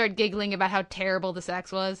they just started giggling about how terrible the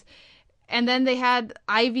sex was. And then they had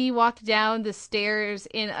Ivy walk down the stairs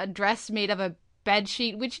in a dress made of a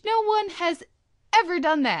bedsheet, which no one has ever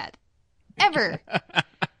done that. Ever.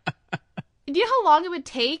 Do you know how long it would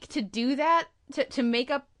take to do that? To make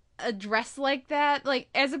up a dress like that? Like,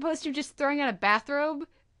 as opposed to just throwing on a bathrobe?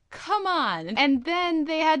 Come on. And then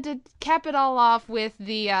they had to cap it all off with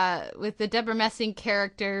the Deborah Messing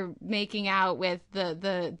character making out with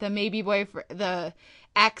the maybe boyfriend, the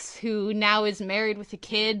ex who now is married with a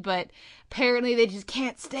kid, but apparently they just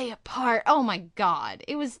can't stay apart. Oh my God.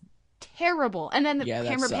 It was terrible. And then the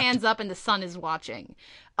camera pans up and the son is watching.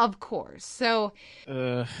 Of course. So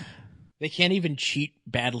they can't even cheat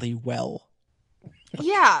badly well.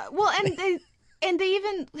 Yeah. Well, and they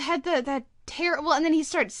even had that terrible, and then he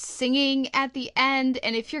starts singing at the end,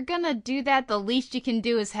 and if you're gonna do that, the least you can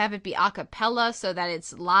do is have it be a cappella so that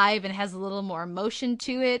it's live and has a little more emotion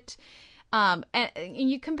to it. And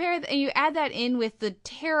you compare and you add that in with the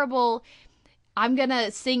terrible I'm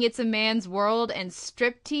gonna sing It's a Man's World and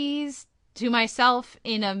striptease to myself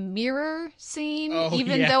in a mirror scene,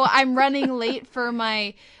 though I'm running late for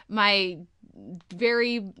my my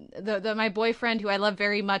boyfriend who I love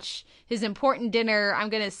very much, his important dinner. I'm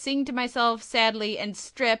gonna sing to myself sadly and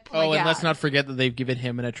strip. And let's not forget that they've given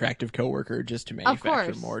him an attractive coworker just to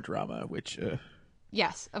manufacture more drama, which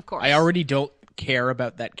yes, of course. I already don't care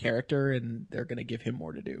about that character, and they're gonna give him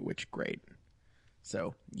more to do, which great.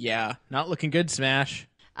 So yeah, not looking good, Smash.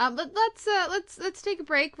 But let's take a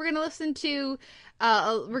break. We're gonna listen to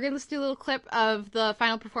a little clip of the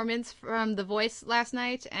final performance from The Voice last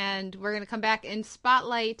night, and we're gonna come back and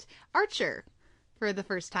spotlight Archer for the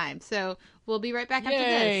first time. So we'll be right back after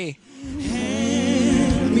this.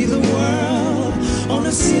 Hand me the world on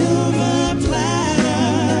a silver platter,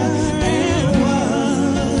 and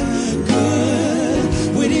what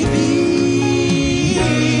good would it be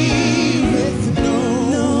with no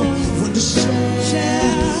one to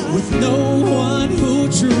share, with no one who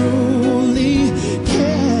truly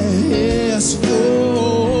cares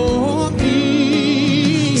for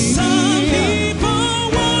me? Some people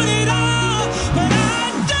want it all, but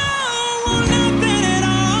I don't want nothing at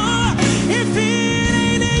all. If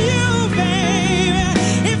it ain't you, baby,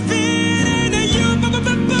 if it ain't you,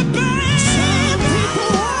 baby. Some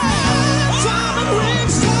people want diamond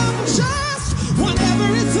rings, some just want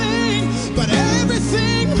everything, but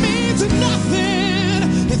everything means nothing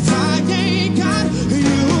if I ain't got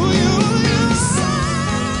you.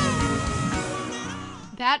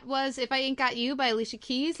 That was If I Ain't Got You by Alicia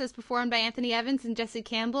Keys, as performed by Anthony Evans and Jesse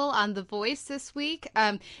Campbell on The Voice this week.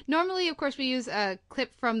 Normally, of course, we use a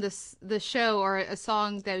clip from the show or a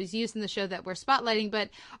song that was used in the show that we're spotlighting, but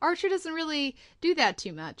Archer doesn't really do that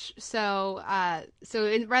too much. So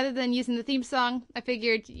rather than using the theme song, I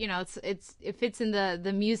figured, it fits in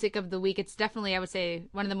the music of the week. It's definitely, I would say,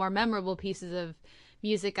 one of the more memorable pieces of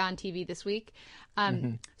music on TV this week.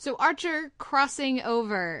 So Archer crossing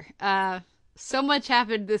over. So much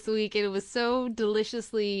happened this week, and it was so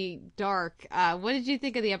deliciously dark. What did you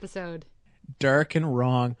think of the episode? Dark and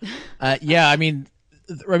wrong. I mean,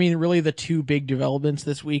 really, the two big developments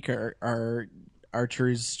this week are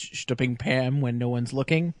Archer's stooping Pam when no one's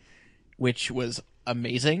looking, which was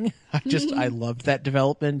amazing. I loved that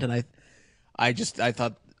development, and I just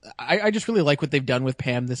really like what they've done with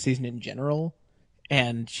Pam this season in general,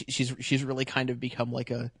 and she's really kind of become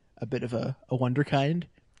like a bit of a wonderkind.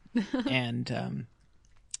 And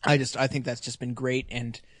I think that's just been great,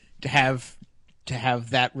 and to have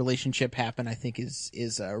that relationship happen, I think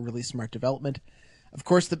is a really smart development. Of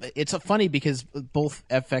course, it's funny because both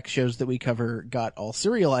FX shows that we cover got all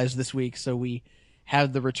serialized this week, so we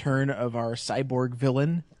have the return of our cyborg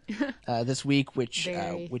villain this week, which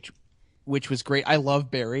was great. I love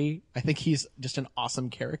Barry. I think he's just an awesome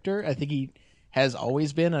character. I think he has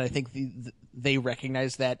always been, and I think they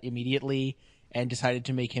recognized that immediately and decided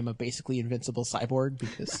to make him a basically invincible cyborg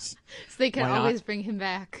because so they can always bring him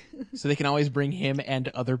back. So they can always bring him and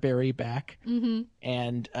other Barry back. Mm-hmm.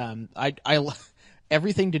 And I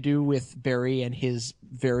everything to do with Barry and his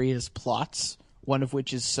various plots, one of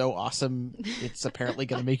which is so awesome it's apparently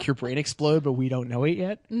going to make your brain explode, but we don't know it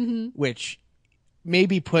yet, which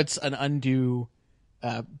maybe puts an undue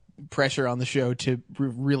pressure on the show to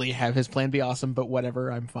really have his plan be awesome, but whatever,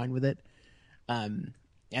 I'm fine with it.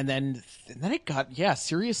 And then it got,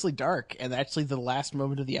 seriously dark. And actually the last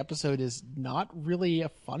moment of the episode is not really a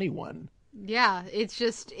funny one. Yeah, it's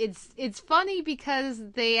just, it's funny because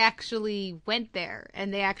they actually went there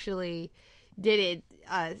and they actually did it.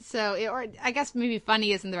 Or I guess maybe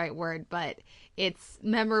funny isn't the right word, but it's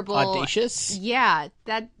memorable. Audacious? Yeah,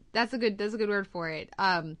 that's a good word for it.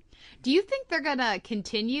 Do you think they're gonna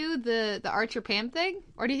continue the Archer Pam thing?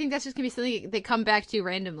 Or do you think that's just gonna be something they come back to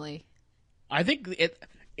randomly? I think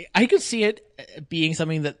I could see it being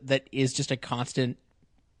something that is just a constant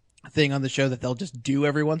thing on the show that they'll just do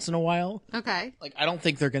every once in a while. Okay. Like, I don't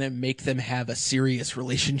think they're going to make them have a serious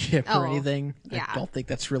relationship or anything. Yeah. I don't think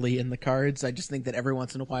that's really in the cards. I just think that every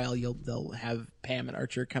once in a while they'll have Pam and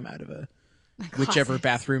Archer come out of whichever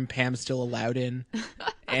bathroom Pam's still allowed in,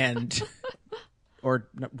 and or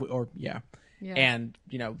yeah. And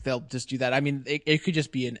they'll just do that. I mean, it could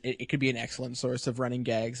just be it could be an excellent source of running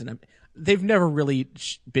gags, and they've never really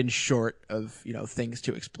been short of things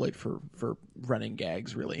to exploit for running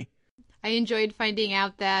gags, really. I enjoyed finding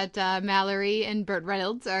out that Mallory and Burt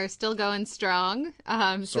Reynolds are still going strong.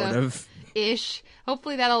 Sort of ish.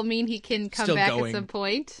 Hopefully that'll mean he can come still back going. at some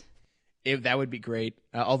point. That would be great.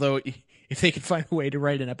 Although if they could find a way to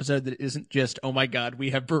write an episode that isn't just, oh my God,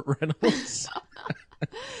 we have Burt Reynolds.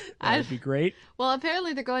 That would be great. Well,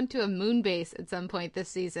 apparently they're going to a moon base at some point this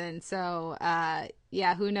season. So,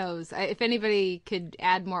 who knows? If anybody could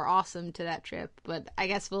add more awesome to that trip, but I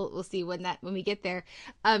guess we'll see when we get there.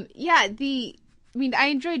 I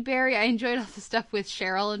enjoyed Barry. I enjoyed all the stuff with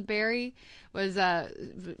Cheryl and Barry. Was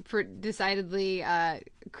decidedly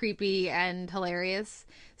creepy and hilarious.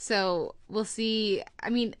 So we'll see. I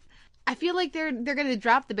mean, I feel like they're going to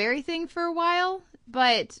drop the Barry thing for a while,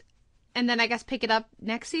 and then I guess pick it up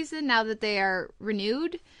next season now that they are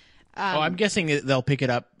renewed. I'm guessing they'll pick it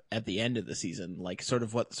up at the end of the season, like sort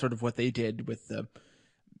of what they did with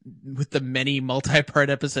the many multi-part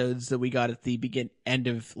episodes that we got at the end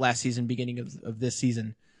of last season, beginning of this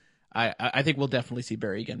season. I think we'll definitely see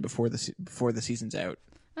Barry again before the season's out.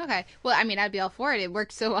 Okay. Well, I mean, I'd be all for it. It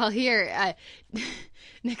worked so well here.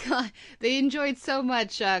 Nicola, they enjoyed so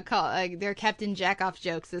much their Captain Jackoff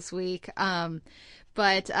jokes this week.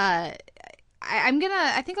 But I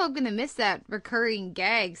think I'm gonna miss that recurring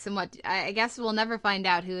gag somewhat. I guess we'll never find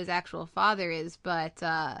out who his actual father is, but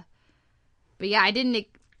yeah, I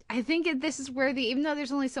think this is worthy, even though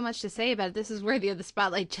there's only so much to say about it, this is worthy of the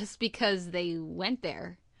spotlight just because they went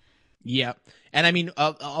there. Yeah. And I mean,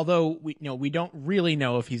 although we don't really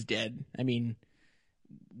know if he's dead. I mean,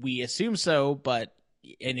 we assume so,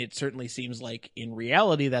 and it certainly seems like in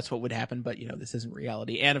reality that's what would happen, but this isn't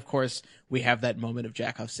reality. And of course we have that moment of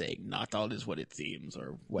Jackoff saying, "Not all is what it seems,"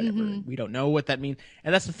 or whatever. Mm-hmm. We don't know what that means.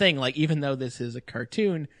 And that's the thing, like, even though this is a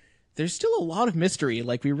cartoon, there's still a lot of mystery.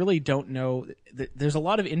 Like, we really don't know. There's a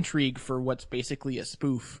lot of intrigue for what's basically a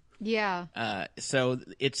spoof. Yeah. So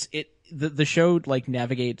the show like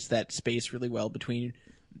navigates that space really well between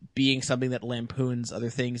being something that lampoons other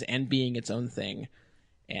things and being its own thing.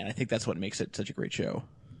 And I think that's what makes it such a great show.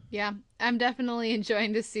 Yeah, I'm definitely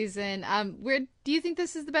enjoying this season. Do you think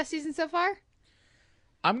this is the best season so far?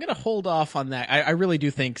 I'm going to hold off on that. I really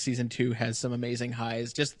do think season 2 has some amazing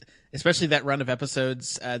highs, just especially that run of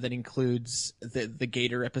episodes that includes the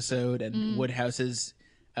Gator episode and Woodhouse's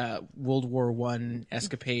World War I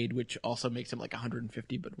escapade, which also makes him like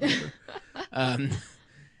 150, but whatever.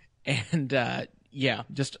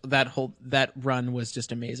 Just that run was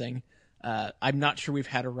just amazing. I'm not sure we've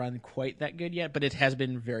had a run quite that good yet, but it has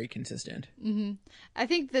been very consistent. Mm-hmm. I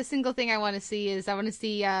think the single thing I want to see is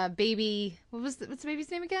baby. What's the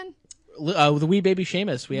baby's name again? The wee baby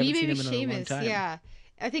Seamus. We haven't seen him in a long time. Yeah.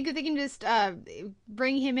 I think if they can just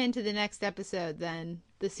bring him into the next episode, then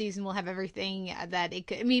the season will have everything that it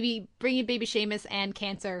could. Maybe bring in Baby Seamus and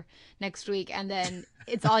Cancer next week, and then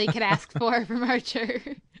it's all you could ask for from Archer.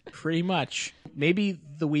 Pretty much. Maybe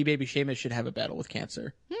the wee Baby Seamus should have a battle with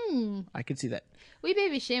Cancer. I could see that. Wee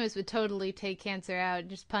Baby Seamus would totally take Cancer out and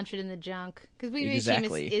just punch it in the junk, because Wee Baby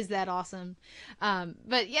Exactly. Seamus is that awesome.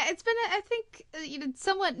 But yeah, it's been I think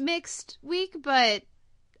somewhat mixed week, but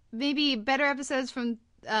maybe better episodes from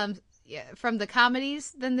the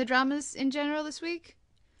comedies than the dramas in general this week.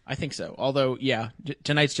 I think so. Although, yeah,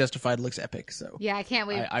 tonight's Justified looks epic. So Yeah, I can't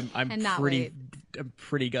wait. I'm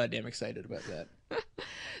pretty goddamn excited about that.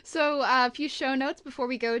 So a few show notes before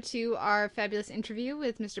we go to our fabulous interview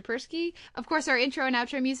with Mr. Persky. Of course, our intro and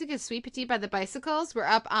outro music is Sweet Petite by the Bicycles. We're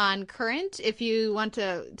up on Current if you want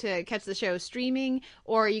to catch the show streaming,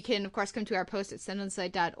 or you can, of course, come to our post at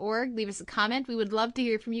sendonsite.org. Leave us a comment. We would love to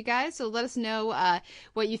hear from you guys. So let us know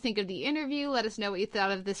what you think of the interview. Let us know what you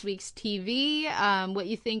thought of this week's TV, what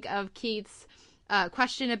you think of Keith's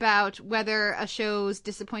question about whether a show's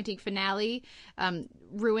disappointing finale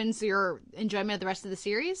ruins your enjoyment of the rest of the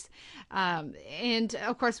series. And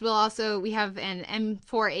of course, we have an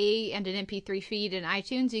M4A and an MP3 feed in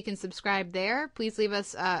iTunes. You can subscribe there. Please leave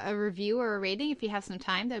us a review or a rating if you have some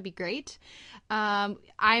time. That would be great. I'm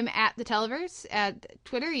at the Televerse at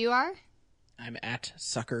Twitter. You are? I'm at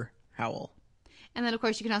Sucker Howell. And then, of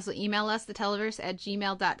course, you can also email us,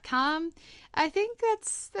 theteleverse@gmail.com. I think that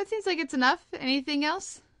seems like it's enough. Anything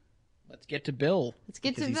else? Let's get to Bill. Let's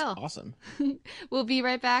get to he's Bill. Awesome. We'll be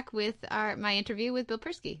right back with my interview with Bill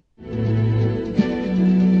Persky.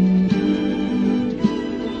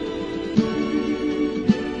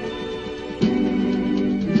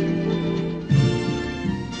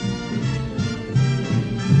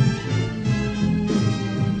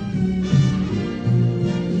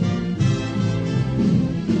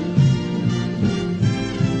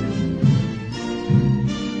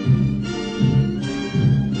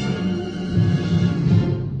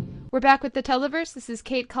 We're back with the Televerse. This is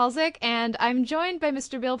Kate Kulzick, and I'm joined by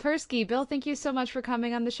Mr. Bill Persky. Bill, thank you so much for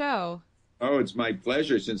coming on the show. Oh, it's my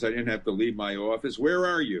pleasure, since I didn't have to leave my office. Where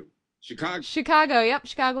are you? Chicago? Chicago, yep,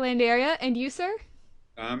 Chicagoland area. And you, sir?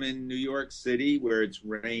 I'm in New York City, where it's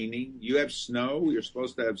raining. You have snow? You're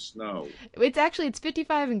supposed to have snow. It's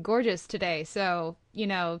 55 and gorgeous today, so,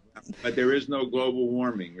 But there is no global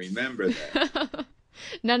warming. Remember that.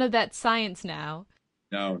 None of that science now.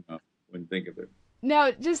 No, wouldn't think of it.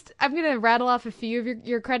 Now, I'm going to rattle off a few of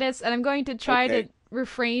your credits, and I'm going to try to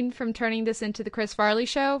refrain from turning this into the Chris Farley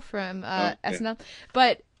Show from SNL.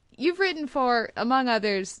 But you've written for, among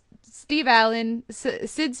others, Steve Allen,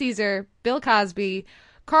 Sid Caesar, Bill Cosby,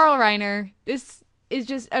 Carl Reiner. This is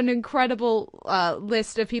just an incredible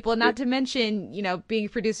list of people, not to mention, being a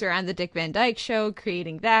producer on The Dick Van Dyke Show,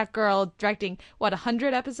 creating That Girl, directing,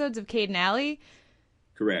 100 episodes of Cade and Alley?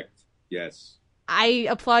 Correct, yes. I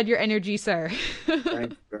applaud your energy, sir.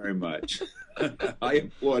 Thank you very much. I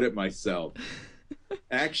applaud it myself.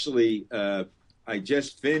 Actually, I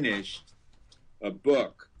just finished a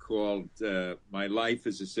book called My Life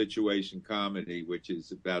is a Situation Comedy, which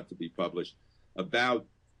is about to be published, about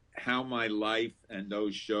how my life and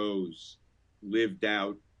those shows lived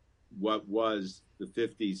out what was the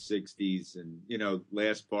 50s, 60s, and,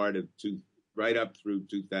 last part of right up through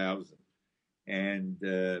 2000. And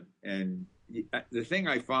the thing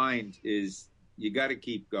I find is you got to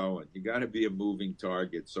keep going. You got to be a moving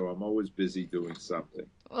target. So I'm always busy doing something.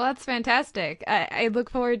 Well, that's fantastic. I look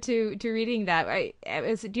forward to reading that.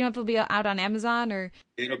 Do you know if it'll be out on Amazon or?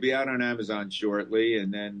 It'll be out on Amazon shortly,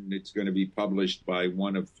 and then it's going to be published by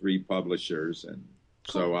one of 3 publishers. And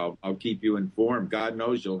cool. So I'll keep you informed. God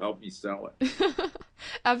knows you'll help me sell it.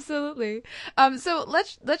 Absolutely. So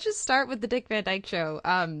let's just start with the Dick Van Dyke Show.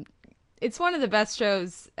 It's one of the best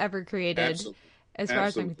shows ever created. Absolutely. As far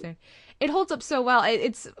as I'm concerned. It holds up so well.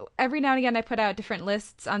 It's every now and again I put out different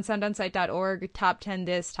lists on sendonsite.org, top 10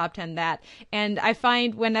 this, top 10 that. And I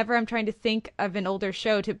find whenever I'm trying to think of an older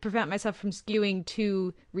show to prevent myself from skewing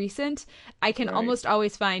too recent, I can almost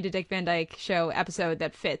always find a Dick Van Dyke Show episode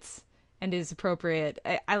that fits and is appropriate.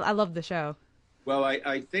 I love the show. Well,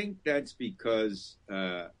 I think that's because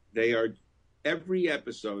every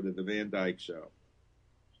episode of the Van Dyke Show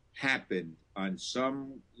happened on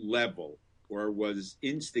some level or was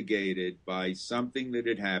instigated by something that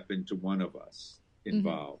had happened to one of us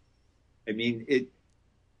involved. Mm-hmm. I mean,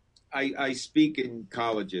 I speak in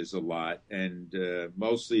colleges a lot, and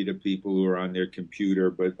mostly to people who are on their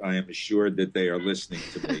computer, but I am assured that they are listening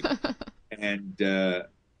to me.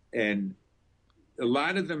 And a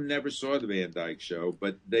lot of them never saw the Van Dyke Show,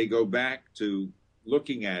 but they go back to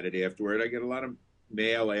looking at it afterward. I get a lot of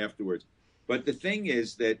mail afterwards. But the thing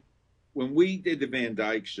is that when we did the Van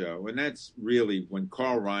Dyke Show, and that's really when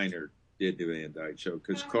Carl Reiner did the Van Dyke Show,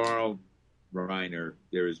 because Carl Reiner,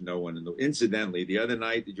 there is no one in the. Incidentally, the other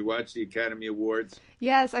night, did you watch the Academy Awards?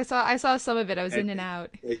 Yes, I saw some of it. I was in and out.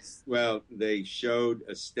 They showed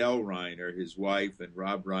Estelle Reiner, his wife, and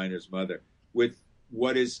Rob Reiner's mother, with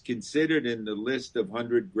what is considered in the list of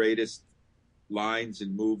 100 greatest lines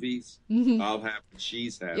in movies. Mm-hmm. I'll have what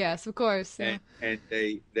she's having. Yes, of course. Yeah. And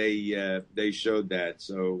they showed that.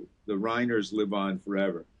 So the Reiners live on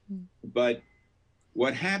forever. Mm. But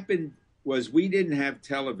what happened was we didn't have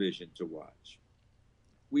television to watch.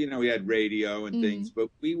 We had radio and things, but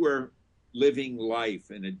we were living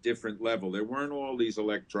life in a different level. There weren't all these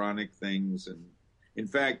electronic things. And in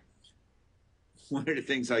fact, one of the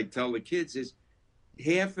things I tell the kids is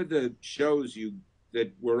half of the shows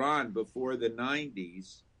that were on before the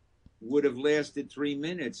 90s would have lasted 3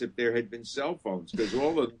 minutes if there had been cell phones, because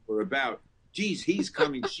all of them were about, geez, he's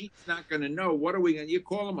coming. She's not going to know. What are we going to... You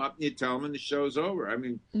call them up and you tell them and the show's over. I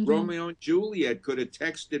mean, Romeo and Juliet could have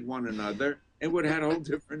texted one another and would have had a whole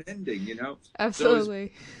different ending,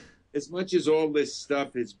 Absolutely. So as much as all this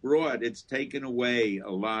stuff is brought, it's taken away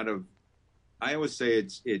a lot of... I always say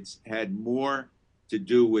it's had more to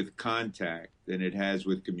do with contact than it has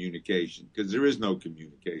with communication, because there is no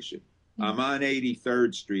communication. I'm on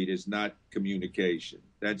 83rd Street is not communication.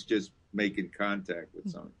 That's just making contact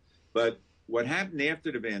with someone. But what happened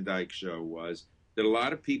after the Van Dyke Show was that a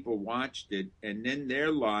lot of people watched it, and then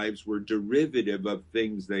their lives were derivative of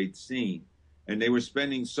things they'd seen. And they were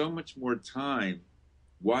spending so much more time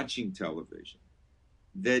watching television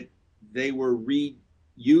that they were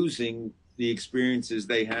reusing the experiences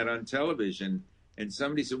they had on television. And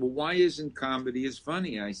somebody said, well, why isn't comedy as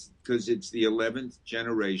funny? I said, because it's the 11th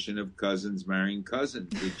generation of cousins marrying cousins.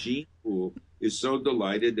 The gene pool is so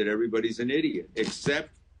delighted that everybody's an idiot,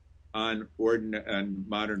 except on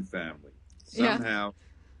Modern Family. Somehow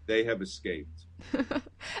they have escaped.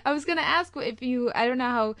 I was going to ask if I don't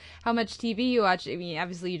know how much TV you watch. I mean,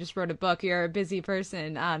 obviously you just wrote a book. You're a busy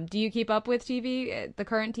person. Do you keep up with TV, the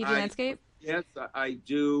current TV landscape? Yes, I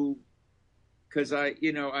do. Because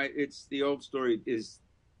it's the old story, is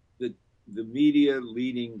the media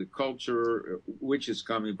leading the culture, which is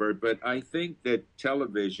coming first. But I think that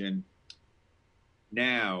television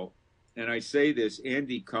now, and I say this,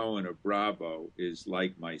 Andy Cohen of Bravo is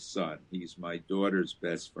like my son. He's my daughter's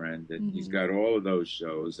best friend, and he's got all of those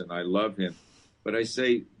shows, and I love him. But I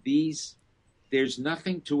say there's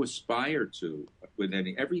nothing to aspire to with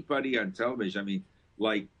everybody on television. I mean,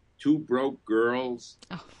 like Two Broke Girls.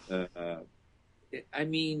 I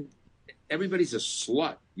mean, everybody's a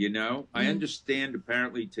slut, I understand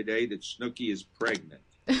apparently today that Snooki is pregnant.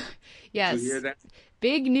 Yes. Did you hear that?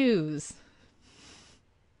 Big news.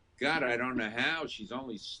 God, I don't know how. She's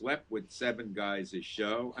only slept with 7 guys a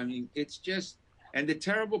show. I mean, it's just... And the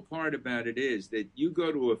terrible part about it is that you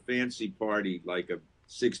go to a fancy party, like a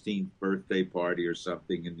 16th birthday party or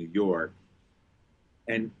something in New York,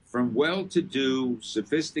 and from well-to-do,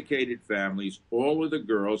 sophisticated families, all of the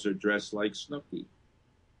girls are dressed like Snooki.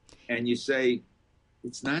 And you say,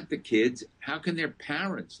 it's not the kids. How can their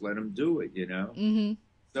parents let them do it, Mm-hmm.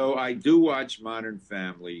 So I do watch Modern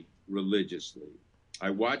Family religiously. I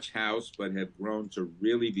watch House, but have grown to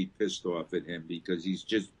really be pissed off at him because he's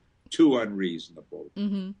just too unreasonable.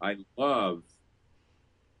 Mm-hmm. I love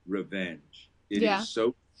Revenge. It is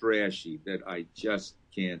so trashy that I just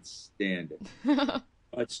can't stand it.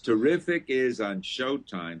 What's terrific is on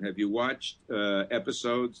Showtime. Have you watched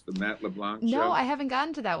episodes, the Matt LeBlanc show? No, I haven't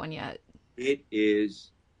gotten to that one yet. It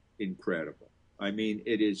is incredible. I mean,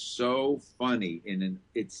 it is so funny, and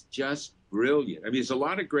it's just brilliant. I mean, there's a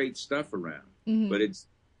lot of great stuff around, but it's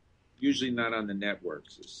usually not on the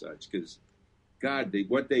networks as such, because, God,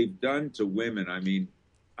 what they've done to women. I mean,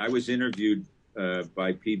 I was interviewed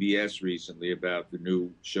by PBS recently about the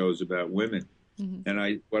new shows about women,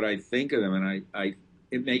 and what I think of them, and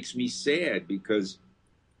it makes me sad, because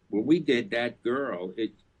when we did That Girl,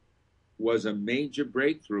 it was a major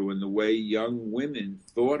breakthrough in the way young women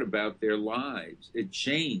thought about their lives. It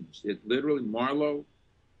changed. It literally, Marlo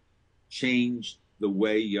changed the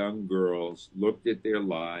way young girls looked at their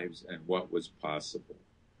lives and what was possible.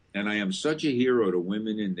 And I am such a hero to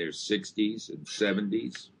women in their 60s and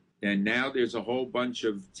 70s. And now there's a whole bunch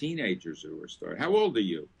of teenagers who are starting. How old are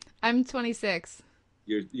you? I'm 26.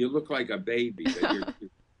 You look like a baby.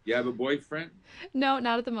 You have a boyfriend? No,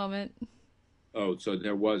 not at the moment. Oh, so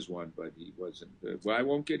there was one, but he wasn't. Well, I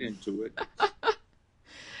won't get into it.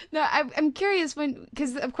 No, I'm curious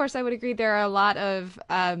because of course I would agree there are a lot of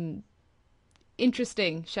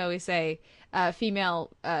interesting, shall we say,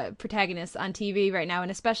 female protagonists on TV right now,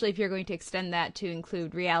 and especially if you're going to extend that to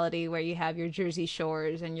include reality, where you have your Jersey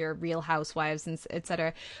Shores and your Real Housewives, and et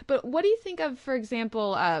cetera. But what do you think of, for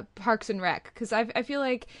example, Parks and Rec? Because I feel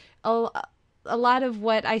like a lot of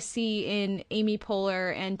what I see in Amy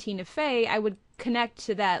Poehler and Tina Fey, I would connect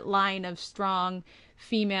to that line of strong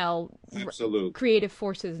female creative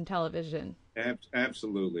forces in television.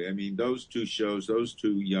 Absolutely. I mean, those two shows, those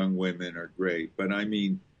two young women are great. But I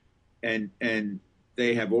mean, and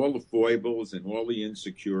they have all the foibles and all the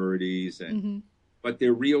insecurities, and but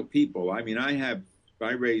they're real people. I mean, I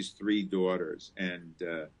raised 3 daughters, and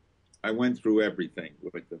I went through everything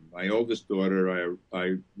with them. My oldest daughter,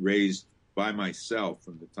 I raised by myself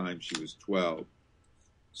from the time she was 12.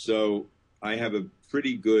 So I have a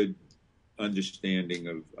pretty good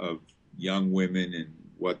understanding of young women and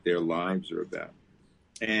what their lives are about.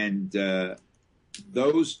 And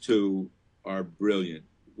those two are brilliant.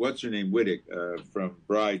 What's her name? Wittig from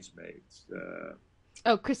Bridesmaids.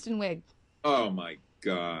 Kristen Wiig. Oh, my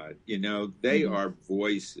God. You know, they are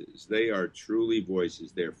voices. They are truly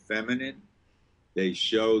voices. They're feminine. They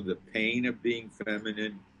show the pain of being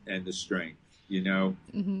feminine and the strength, you know.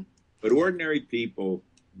 But Ordinary People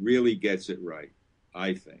really gets it right,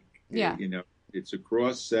 I think. Yeah. You know, it's a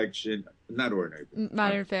cross-section, not Ordinary People.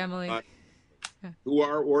 Modern Family. Who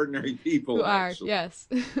are ordinary people. Who actually. are, yes.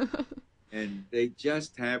 And they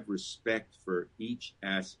just have respect for each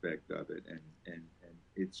aspect of it, and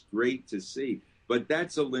it's great to see. But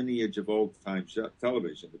that's a lineage of old-time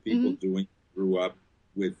television. The people grew up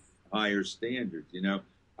with higher standards, you know.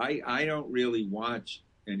 I don't really watch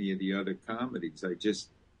any of the other comedies. I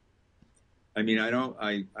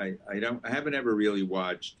haven't ever really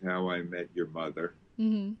watched How I Met Your Mother,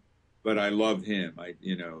 but I love him.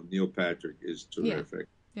 Neil Patrick is terrific.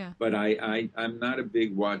 Yeah. But I'm not a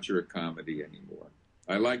big watcher of comedy anymore.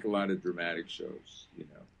 I like a lot of dramatic shows, you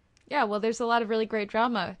know. Yeah, well, there's a lot of really great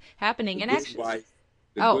drama happening. The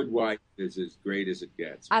Good Wife is as great as it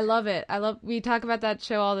gets. I love it. We talk about that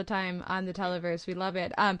show all the time on the Televerse. We love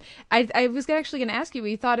it. I was actually going to ask you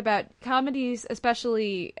what you thought about comedies,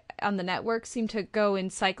 especially on the network, seem to go in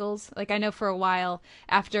cycles. Like, I know for a while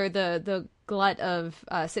after the glut of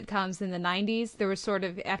sitcoms in the 90s, there was sort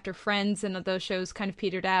of, after Friends and those shows kind of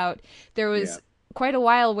petered out, there was quite a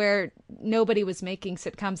while where nobody was making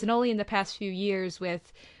sitcoms, and only in the past few years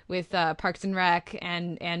with Parks and Rec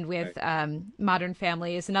and with Modern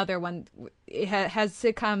Family is another one. Have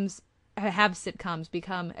sitcoms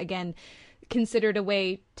become again considered a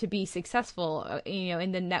way to be successful,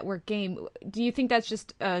 in the network game? Do you think that's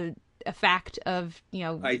just a fact of,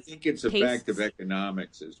 I think it's a fact of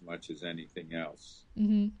economics as much as anything else.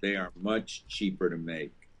 They are much cheaper to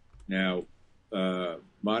make now.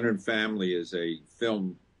 Modern Family is a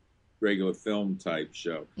regular film type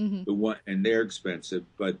show. And they're expensive,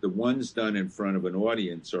 but the ones done in front of an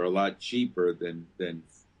audience are a lot cheaper than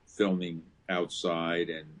filming outside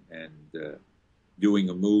and doing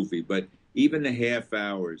a movie. But even the half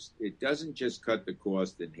hours, it doesn't just cut the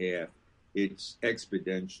cost in half. It's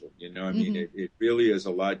exponential. I mean, it really is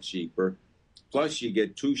a lot cheaper. Plus, you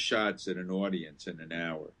get 2 shots at an audience in an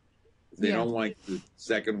hour. If they don't like the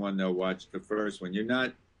second one, they'll watch the first one. You're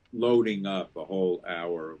not loading up a whole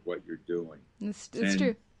hour of what you're doing. It's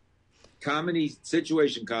true.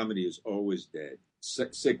 Situation comedy is always dead,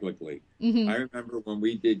 cyclically. I remember when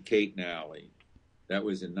we did Kate and Allie, that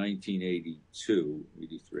was in 1982,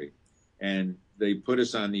 83, and they put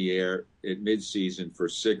us on the air at mid-season for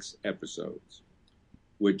 6 episodes,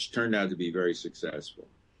 which turned out to be very successful.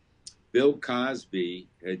 Bill Cosby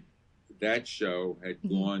that show had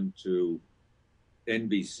gone to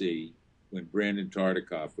NBC when Brandon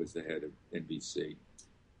Tartikoff was the head of NBC.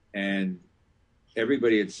 And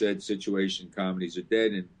everybody had said situation comedies are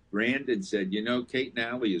dead. And Brandon said, Kate and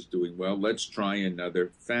Allie is doing well. Let's try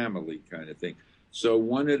another family kind of thing. So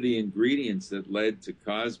one of the ingredients that led to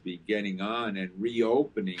Cosby getting on and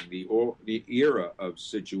reopening the era of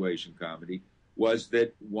situation comedy was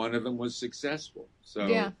that one of them was successful.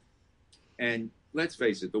 So, and let's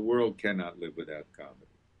face it, the world cannot live without comedy.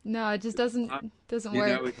 No, it just doesn't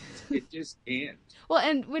work. It just can't. Well,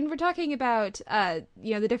 and when we're talking about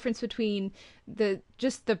the difference between the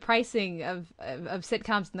pricing of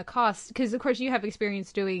sitcoms and the cost, because of course you have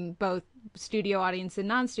experience doing both studio audience and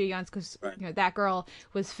non-studio audience, because That Girl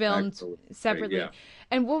was filmed separately. Yeah.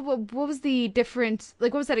 And what was the difference?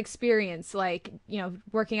 Like, what was that experience like?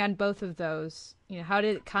 Working on both of those. How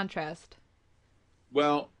did it contrast?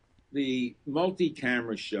 Well, the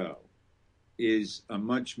multi-camera show is a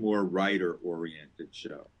much more writer-oriented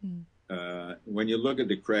show. when you look at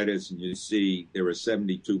the credits and you see there are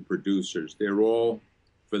 72 producers, they're all,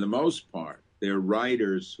 for the most part, they're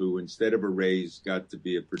writers who, instead of a raise, got to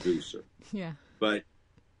be a producer. Yeah. But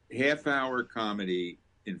half-hour comedy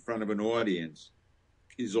in front of an audience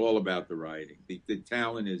is all about the writing. The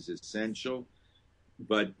talent is essential,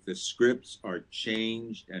 but the scripts are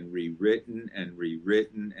changed and rewritten and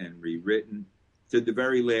rewritten and rewritten to the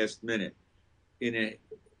very last minute. In a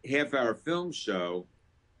half-hour film show,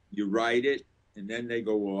 you write it, and then they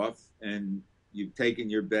go off, and you've taken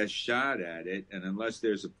your best shot at it, and unless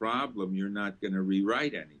there's a problem, you're not going to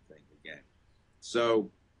rewrite anything again. So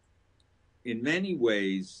in many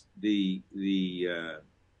ways, the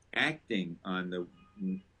acting on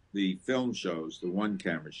the film shows, the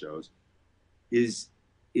one-camera shows,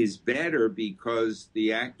 is better because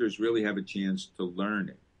the actors really have a chance to learn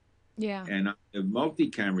it. Yeah. And on the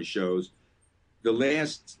multi-camera shows, the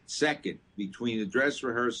last second between the dress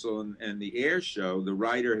rehearsal and the air show, the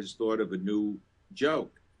writer has thought of a new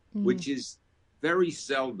joke, which is very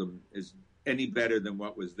seldom is any better than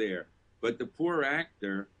what was there. But the poor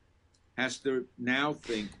actor has to now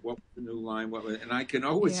think, what was the new line? And I can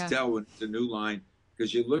always tell when it's a new line,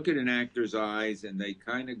 because you look at an actor's eyes and they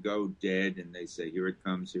kind of go dead and they say, here it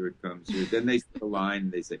comes, here it comes. Here. Then they say the line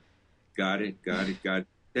and they say, got it, got it, got it.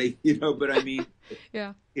 They, but I mean,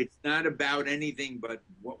 yeah, it's not about anything but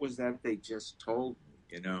what was that they just told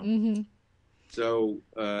me, So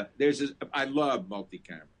I love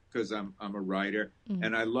multi-camera because I'm a writer,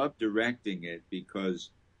 and I love directing it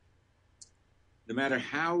because no matter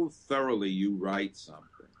how thoroughly you write something,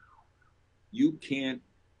 you can't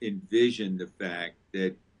envision the fact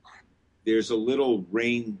that there's a little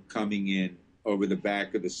rain coming in over the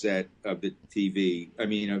back of the set of the TV,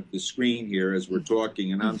 of the screen here as we're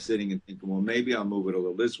talking, and I'm sitting and thinking, well, maybe I'll move it a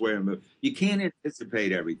little this way. You can't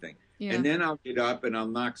anticipate everything. Yeah. And then I'll get up and I'll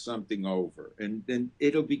knock something over. And then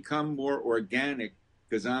it'll become more organic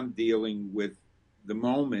because I'm dealing with the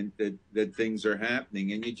moment that things are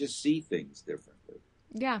happening, and you just see things differently.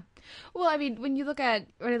 Yeah. Well, I mean, when I look at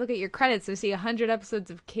your credits, I see 100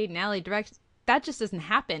 episodes of Kate and Allie direct. That just doesn't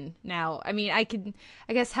happen now. I mean, I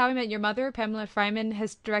guess How I Met Your Mother, Pamela Fryman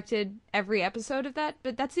has directed every episode of that,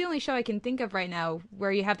 but that's the only show I can think of right now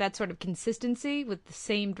where you have that sort of consistency with the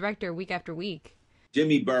same director week after week.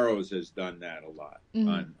 Jimmy Burrows has done that a lot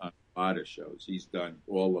on a lot of shows. He's done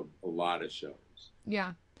a lot of shows.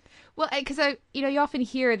 Yeah. Well, because you often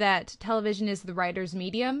hear that television is the writer's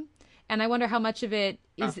medium, and I wonder how much of it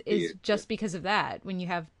is just because of that when you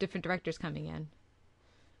have different directors coming in.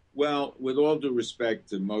 Well, with all due respect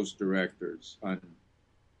to most directors on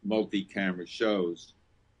multi-camera shows,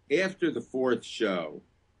 after the fourth show,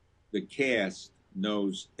 the cast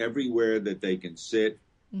knows everywhere that they can sit,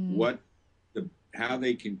 how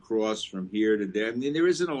they can cross from here to there. I mean, there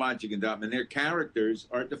isn't a lot you can do. I mean, their characters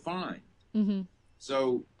are defined.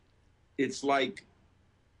 So it's like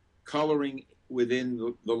coloring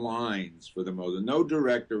within the lines for the most. No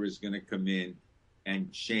director is going to come in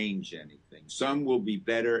and change anything. Some will be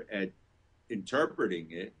better at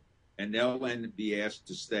interpreting it, and they'll then be asked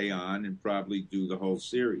to stay on and probably do the whole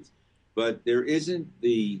series. But there isn't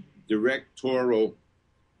the directorial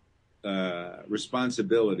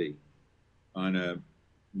responsibility on a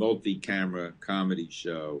multi-camera comedy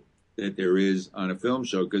show that there is on a film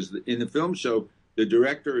show, because in the film show, the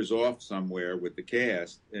director is off somewhere with the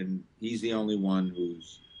cast, and he's the only one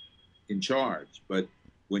who's in charge. But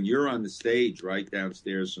when you're on the stage right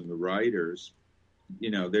downstairs from the writers,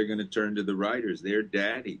 they're going to turn to the writers. They're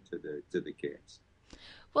daddy to the cast.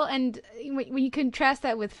 Well, and when you contrast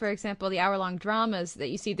that with, for example, the hour-long dramas that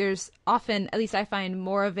you see, there's often, at least I find,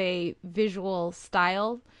 more of a visual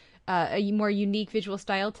style, a more unique visual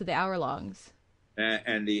style to the hour-longs.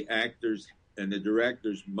 And the actors and the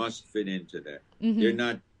directors must fit into that. They're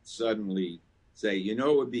not suddenly say, it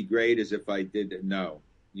would be great as if I did it. No.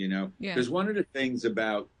 Because one of the things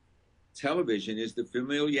about television is the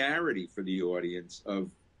familiarity for the audience of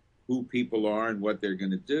who people are and what they're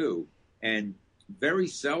going to do. And very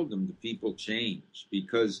seldom do people change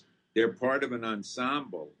because they're part of an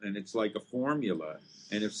ensemble and it's like a formula.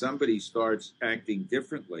 And if somebody starts acting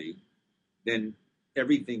differently, then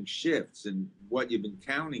everything shifts and what you've been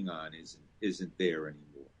counting on isn't there anymore.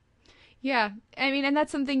 Yeah, I mean, and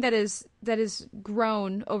that's something that is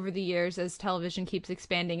grown over the years as television keeps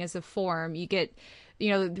expanding as a form. You get,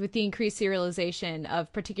 with the increased serialization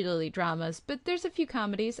of particularly dramas, but there's a few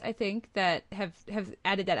comedies I think that have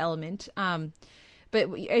added that element. But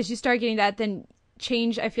as you start getting that, then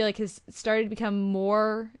change, I feel like, has started to become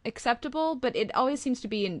more acceptable, but it always seems to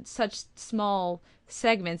be in such small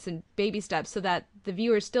segments and baby steps, so that the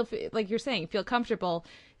viewers still, like you're saying, feel comfortable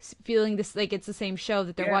feeling this like it's the same show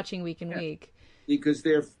that they're watching week in week. Because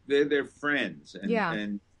they're their friends, and,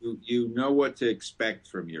 and you know what to expect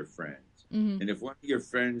from your friends. And if one of your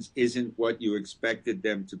friends isn't what you expected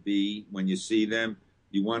them to be when you see them,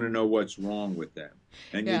 you want to know what's wrong with them.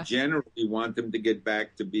 And you generally want them to get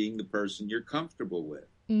back to being the person you're comfortable with,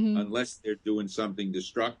 unless they're doing something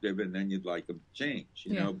destructive, and then you'd like them to change,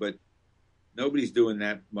 you know. But nobody's doing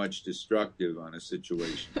that much destructive on a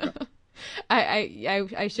situation.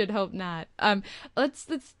 I should hope not. Let's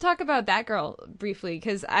talk about Batgirl briefly,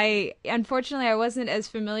 because unfortunately I wasn't as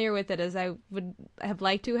familiar with it as I would have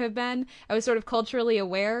liked to have been. I was sort of culturally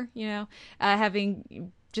aware, you know,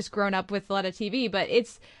 having just grown up with a lot of TV, but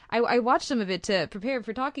I watched some of it to prepare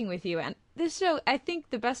for talking with you, and this show, I think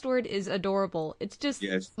the best word is adorable. It's just,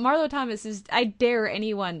 Marlo Thomas is, I dare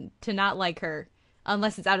anyone to not like her,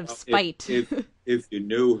 unless it's out of spite. If you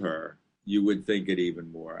knew her, you would think it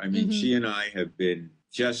even more. I mean, she and I have been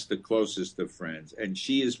just the closest of friends, and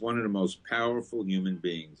she is one of the most powerful human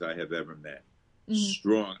beings I have ever met.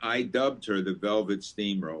 Strong. I dubbed her the Velvet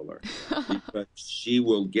Steamroller because she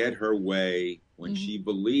will get her way when she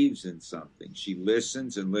believes in something. She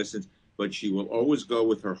listens and listens, but she will always go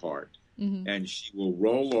with her heart. And she will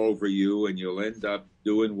roll over you, and you'll end up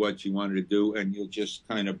doing what you wanted to do, and you'll just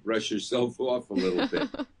kind of brush yourself off a little bit.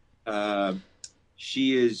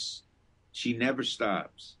 She never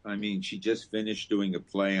stops. I mean, she just finished doing a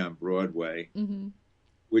play on Broadway,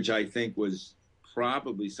 which I think was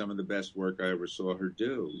probably some of the best work I ever saw her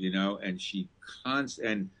do, you know, and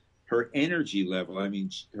and her energy level. I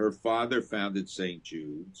mean, her father founded St.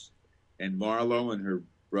 Jude's, and Marlo and her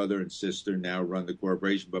brother and sister now run the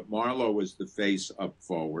corporation, but Marlo was the face up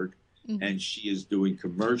forward, and she is doing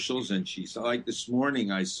commercials, and she's, like this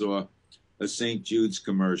morning I saw a St. Jude's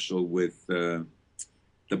commercial with the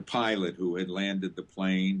pilot who had landed the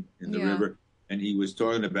plane in the river. And he was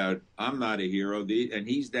talking about, I'm not a hero, and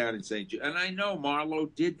he's down in St. Jude. And I know Marlo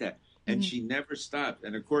did that, and she never stopped.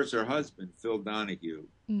 And, of course, her husband, Phil Donahue,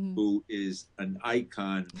 who is an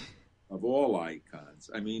icon of all icons.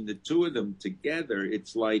 I mean, the two of them together,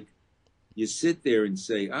 it's like you sit there and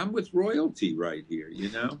say, I'm with royalty right here, you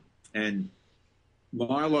know? And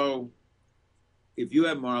Marlo, if you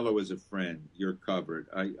have Marlo as a friend, you're covered.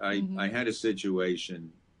 I had a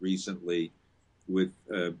situation recently with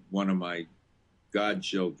one of my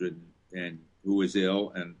godchildren, and who was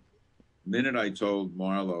ill, and the minute I told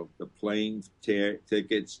Marlo the plane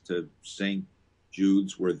tickets to St.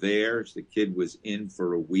 Jude's were theirs, the kid was in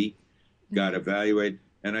for a week, got evaluated,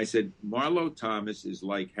 and I said, Marlo Thomas is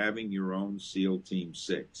like having your own SEAL Team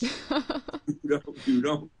 6. You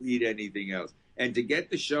don't need anything else. And to get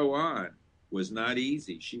the show on was not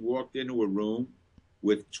easy. She walked into a room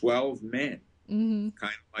with 12 men. Kind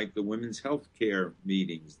of like the women's health care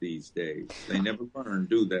meetings these days. They never learn,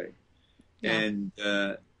 do they? And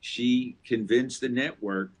she convinced the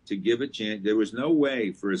network to give a chance. There was no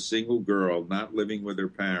way for a single girl not living with her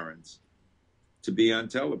parents to be on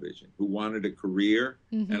television who wanted a career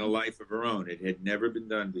and a life of her own. It had never been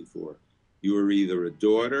done before. You were either a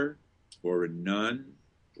daughter or a nun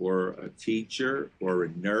or a teacher or a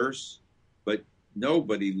nurse, but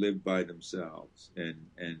nobody lived by themselves and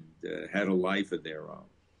had a life of their own.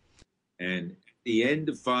 And at the end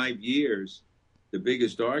of 5 years, the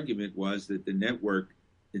biggest argument was that the network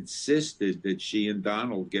insisted that she and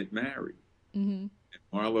Donald get married. And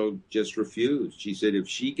Marlo just refused. She said, if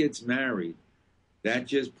she gets married, that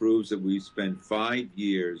just proves that we've spent 5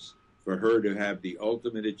 years for her to have the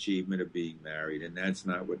ultimate achievement of being married, and that's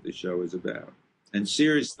not what the show is about. And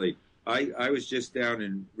seriously, I was just down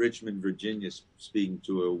in Richmond, Virginia, speaking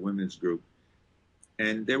to a women's group,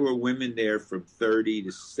 and there were women there from 30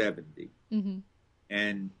 to 70.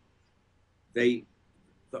 And the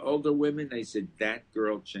older women, they said, that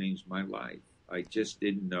girl changed my life. I just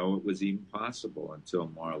didn't know it was even possible until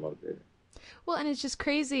Marlo did it. Well, and it's just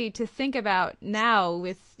crazy to think about now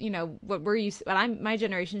with, you know, what my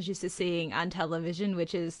generation is used to seeing on television,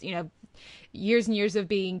 which is, you know, years and years of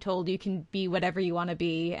being told you can be whatever you want to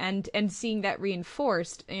be, and seeing that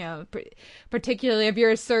reinforced, you know, particularly if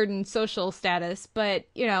you're a certain social status. But,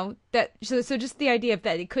 you know, that so just the idea of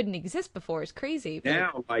that it couldn't exist before is crazy.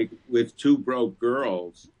 Now, like with Two Broke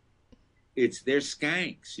Girls, they're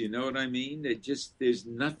skanks, you know what I mean? There's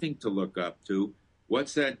nothing to look up to.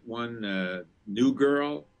 What's that one, New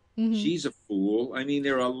Girl? She's a fool. I mean,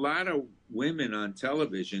 there are a lot of women on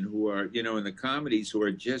television who are, you know, in the comedies who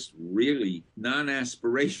are just really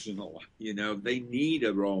non-aspirational. You know, they need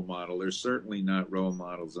a role model. They're certainly not role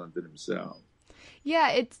models unto themselves.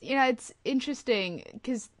 Yeah, it's, you know, it's interesting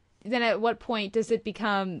because then at what point does it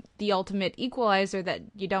become the ultimate equalizer that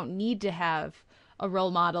you don't need to have a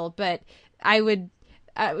role model? But I would,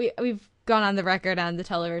 we've gone on the record on the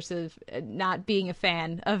Televerse of not being a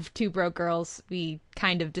fan of Two Broke Girls. We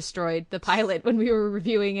kind of destroyed the pilot when we were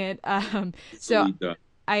reviewing it. So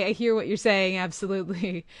I hear what you're saying,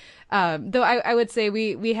 absolutely. Though I would say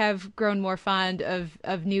we have grown more fond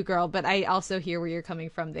of New Girl, but I also hear where you're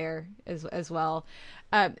coming from there as well.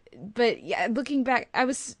 But yeah, looking back, I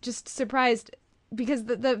was just surprised because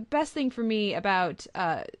the best thing for me about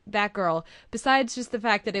Batgirl, besides just the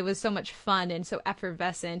fact that it was so much fun and so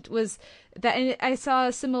effervescent, was that, and I saw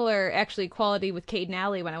a similar actually quality with Kate and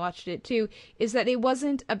Allie when I watched it too, is that it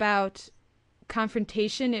wasn't about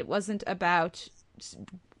confrontation, it wasn't about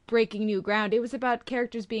breaking new ground, it was about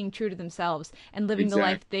characters being true to themselves and living the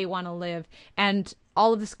life they want to live, and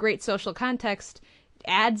all of this great social context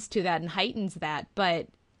adds to that and heightens that, but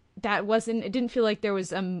that wasn't, it didn't feel like there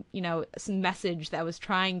was you know, some message that was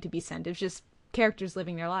trying to be sent. It was just characters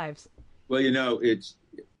living their lives. Well, you know, it's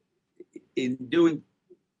in doing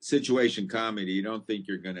situation comedy, you don't think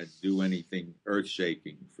you're going to do anything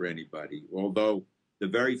earth-shaking for anybody. Although the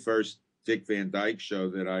very first Dick Van Dyke show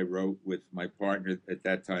that I wrote with my partner at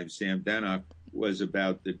that time, Sam Denoff, was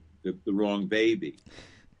about the wrong baby.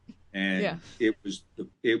 And it was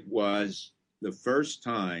the first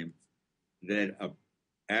time that a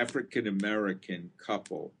African-American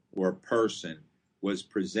couple or person was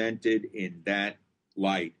presented in that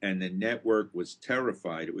light, and the network was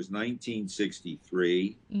terrified. It was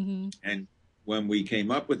 1963, and when we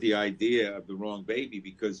came up with the idea of the wrong baby,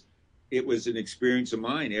 because it was an experience of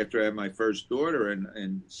mine after I had my first daughter,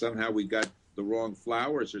 and somehow we got the wrong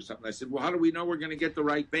flowers or something. I said, well, how do we know we're going to get the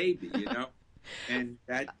right baby, you know? And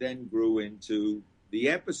that then grew into the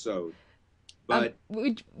episode. But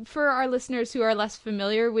for our listeners who are less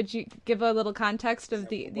familiar, would you give a little context of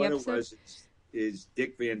the episode? What it was is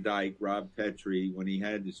Dick Van Dyke, Rob Petrie, when he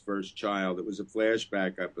had his first child, it was a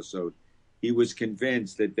flashback episode. He was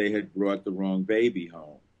convinced that they had brought the wrong baby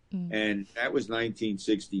home. And that was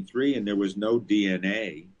 1963, and there was no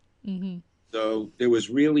DNA. So there was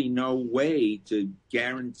really no way to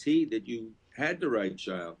guarantee that you had the right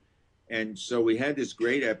child. And so we had this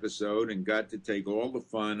great episode and got to take all the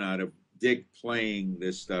fun out of Dick playing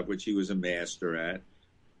this stuff, which he was a master at,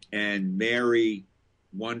 and Mary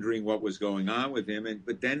wondering what was going on with him.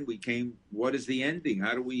 But then we came, what is the ending?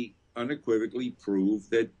 How do we unequivocally prove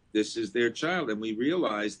that this is their child? And we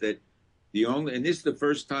realized that and this is the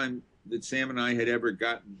first time that Sam and I had ever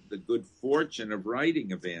gotten the good fortune of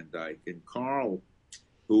writing a Van Dyke. And Carl,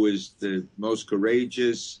 who is the most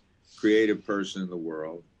courageous, creative person in the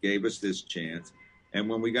world, gave us this chance. And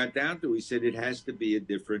when we got down to it, we said it has to be a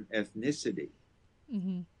different ethnicity.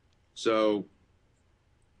 So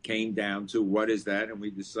came down to what is that? And we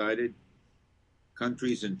decided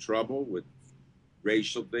country's in trouble with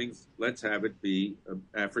racial things. Let's have it be an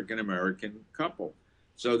African-American couple.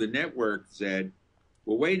 So the network said,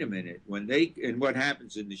 well, wait a minute. And what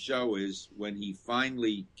happens in the show is when he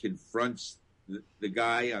finally confronts the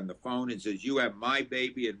guy on the phone and says, you have my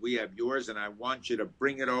baby and we have yours, and I want you to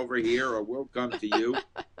bring it over here or we'll come to you.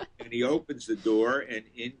 And he opens the door and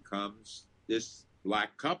in comes this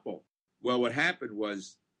black couple. Well, what happened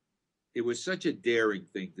was it was such a daring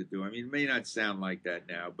thing to do. I mean, it may not sound like that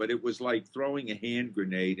now, but it was like throwing a hand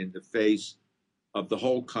grenade in the face of the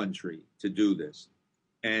whole country to do this.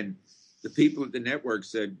 And the people at the network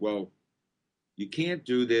said, well, you can't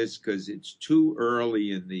do this because it's too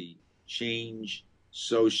early in the change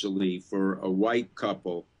socially for a white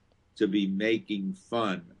couple to be making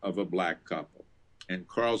fun of a black couple. And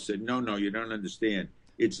Carl said, no, you don't understand.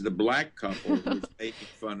 It's the black couple who's making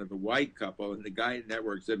fun of the white couple. And the guy at the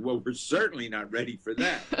network said, well, we're certainly not ready for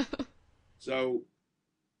that. So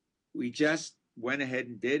we just went ahead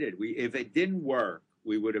and did it. If it didn't work,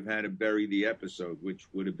 we would have had to bury the episode, which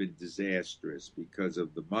would have been disastrous because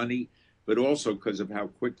of the money, but also because of how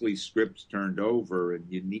quickly scripts turned over and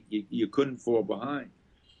you couldn't fall behind.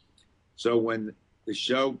 So when the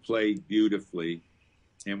show played beautifully,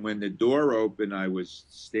 and when the door opened, I was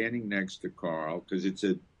standing next to Carl, because it's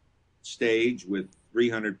a stage with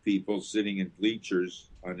 300 people sitting in bleachers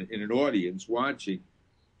in an audience watching.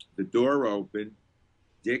 The door opened,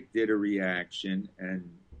 Dick did a reaction, and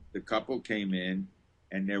the couple came in,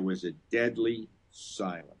 and there was a deadly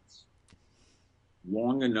silence.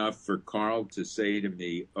 Long enough for Carl to say to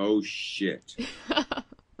me, oh, shit.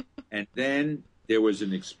 And then there was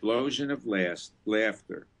an explosion of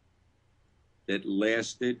laughter that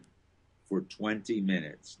lasted for 20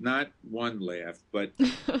 minutes. Not one laugh, but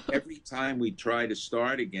every time we try to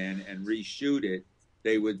start again and reshoot it,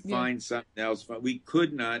 they would find something else fun. We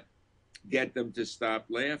could not get them to stop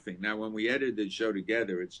laughing. Now, when we edited the show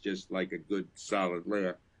together, it's just like a good, solid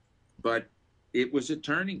laugh. But it was a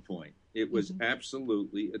turning point. It was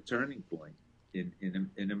absolutely a turning point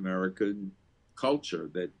in American culture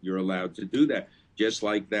that you're allowed to do that, just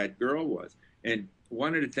like that girl was. And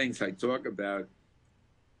one of the things I talk about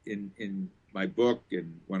in my book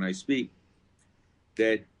and when I speak,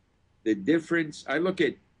 that the difference, I look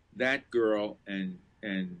at that girl and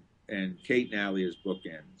Kate Nally as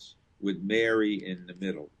bookends, with Mary in the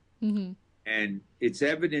middle. Mm-hmm. And it's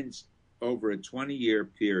evidence over a 20-year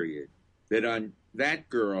period that on that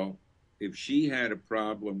girl, if she had a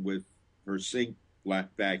problem with her sink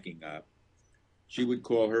backing up, she would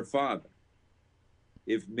call her father.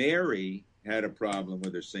 If Mary had a problem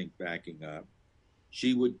with her sink backing up,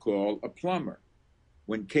 she would call a plumber.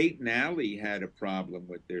 When Kate and Allie had a problem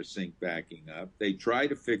with their sink backing up, they tried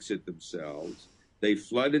to fix it themselves. They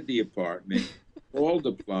flooded the apartment, called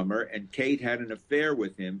a plumber, and Kate had an affair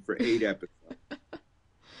with him for 8 episodes.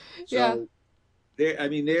 So,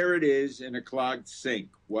 there it is in a clogged sink.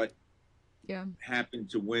 What happened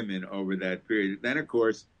to women over that period? Then, of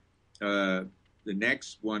course, the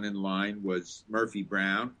next one in line was Murphy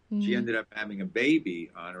Brown. Mm-hmm. She ended up having a baby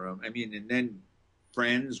on her own. And then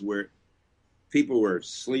Friends, where people were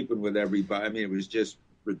sleeping with everybody. It was just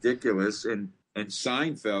ridiculous. And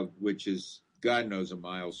Seinfeld, which is, God knows, a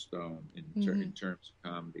milestone in terms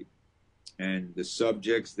of comedy. And the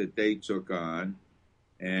subjects that they took on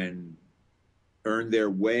and earned their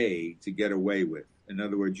way to get away with. In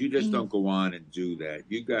other words, you just don't go on and do that.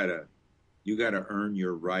 You gotta earn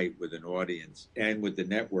your right with an audience and with the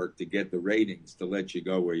network to get the ratings to let you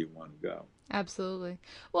go where you want to go. Absolutely.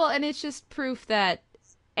 Well, and it's just proof that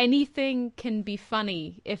anything can be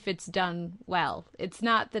funny if it's done well. It's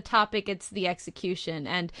not the topic, it's the execution.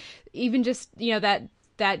 And even just,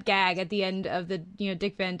 that gag at the end of the,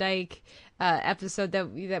 Dick Van Dyke episode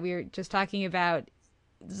that we were just talking about,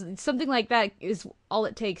 something like that is all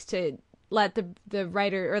it takes to let the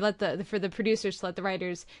writer, or for the producers to let the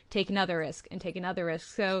writers take another risk and take another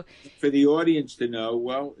risk. So for the audience to know,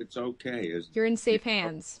 well, it's okay. You're in safe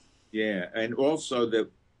hands. Yeah. And also that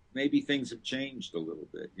maybe things have changed a little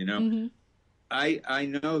bit, Mm-hmm. I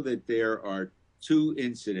know that there are 2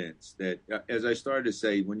 incidents that, as I started to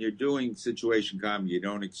say, when you're doing situation comedy, you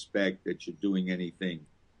don't expect that you're doing anything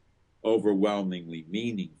overwhelmingly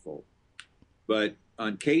meaningful. But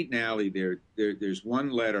on Kate and Allie, there's one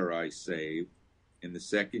letter I saved in the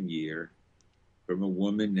 2nd year from a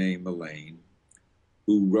woman named Elaine,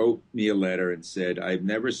 who wrote me a letter and said, I've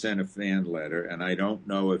never sent a fan letter, and I don't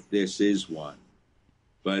know if this is one,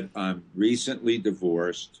 but I'm recently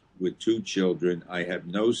divorced with 2 children. I have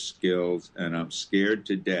no skills, and I'm scared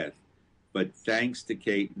to death. But thanks to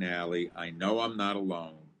Kate and Allie, I know I'm not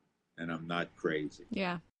alone, and I'm not crazy.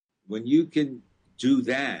 Yeah. When you can do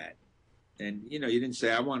that, and, you didn't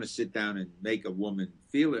say, I want to sit down and make a woman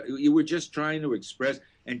feel it. You were just trying to express.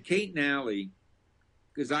 And Kate and Allie,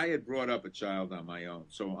 because I had brought up a child on my own.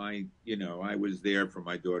 So I was there for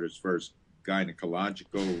my daughter's first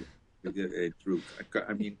gynecological, through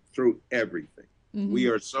everything. Mm-hmm. We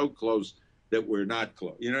are so close that we're not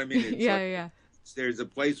close. You know what I mean? It's there's a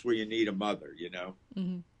place where you need a mother,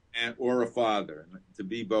 mm-hmm. or a father. And to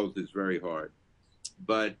be both is very hard.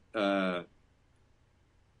 But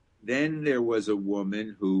then there was a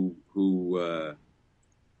woman who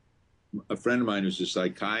a friend of mine who's a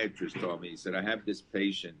psychiatrist told me, he said, I have this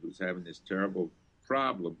patient who's having this terrible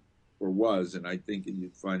problem, or was, and I think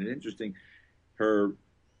you'd find it interesting. Her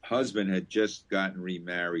husband had just gotten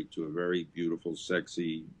remarried to a very beautiful,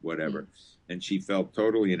 sexy, whatever, and she felt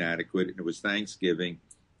totally inadequate, and it was Thanksgiving,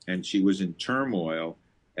 and she was in turmoil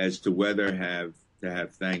as to whether to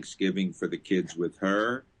have Thanksgiving for the kids with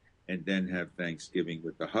her and then have Thanksgiving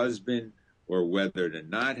with the husband, or whether to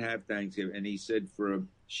not have Thanksgiving. And he said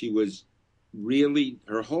she was really,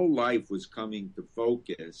 her whole life was coming to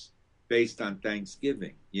focus based on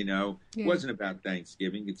Thanksgiving. It wasn't about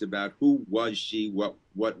Thanksgiving. It's about who was she,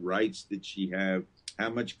 what rights did she have, how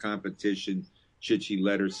much competition should she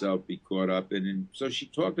let herself be caught up in. And so she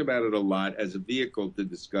talked about it a lot as a vehicle to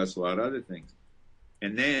discuss a lot of other things.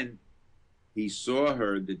 And then he saw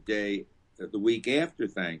her the week after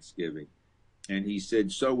Thanksgiving, and he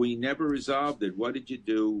said, so we never resolved it. What did you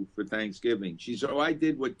do for Thanksgiving? She said, I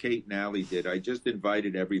did what Kate and Allie did. I just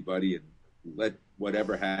invited everybody and let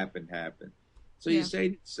whatever happened happen. So you say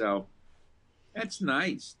to yourself, That's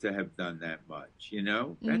nice to have done that much, you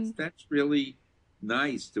know? That's really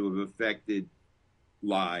nice to have affected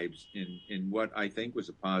lives in what I think was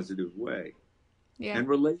a positive way. Yeah. And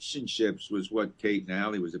relationships was what Kate and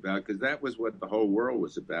Allie was about, because that was what the whole world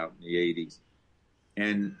was about in the 80s.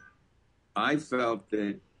 And I felt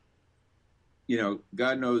that, you know,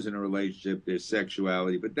 God knows in a relationship there's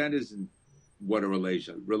sexuality, but that isn't what a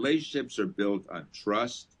relationship. Relationships are built on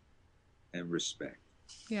trust and respect.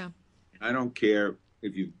 Yeah. I don't care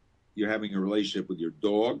if you're having a relationship with your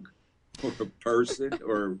dog or a person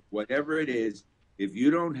or whatever it is. If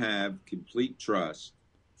you don't have complete trust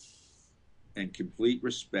and complete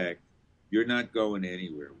respect, you're not going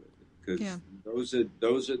anywhere with it, because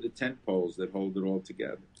those are the tent poles that hold it all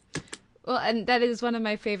together. Well, and that is one of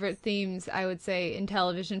my favorite themes, I would say, in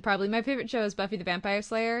television. Probably my favorite show is Buffy the Vampire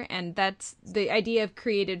Slayer, and that's the idea of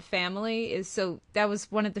created family that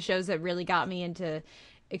was one of the shows that really got me into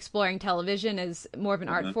exploring television as more of an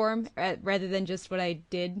art form rather than just what I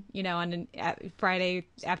did, you know, on a Friday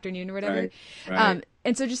afternoon or whatever. Right.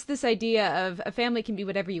 And so just this idea of a family can be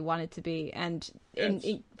whatever you want it to be. And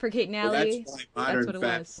for Kate and Allie, that's why Modern what it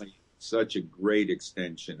Family was. is such a great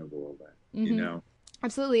extension of all that, you know?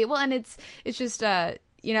 Absolutely. Well, and it's just,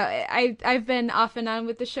 you know, I've been off and on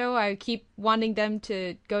with the show. I keep wanting them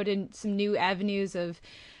to go to some new avenues of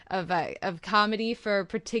comedy for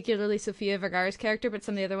particularly Sofia Vergara's character, but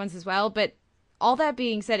some of the other ones as well. But all that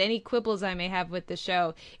being said, any quibbles I may have with the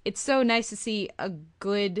show, it's so nice to see a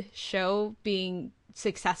good show being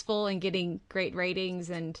successful and getting great ratings,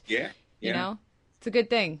 and you know, it's a good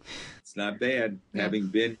thing. It's not bad having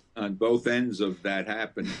been on both ends of that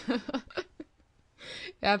happening.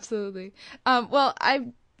 Absolutely. Well,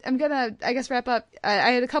 I'm gonna, I guess, wrap up.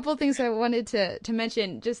 I had a couple of things I wanted to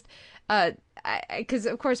mention. Just because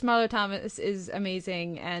of course Marlo Thomas is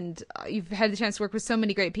amazing, and you've had the chance to work with so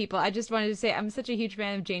many great people. I just wanted to say I'm such a huge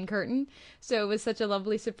fan of Jane Curtin, so it was such a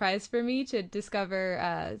lovely surprise for me to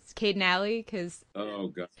discover Kate and Allie. Because oh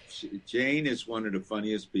god, Jane is one of the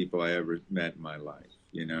funniest people I ever met in my life.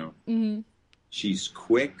 You know, she's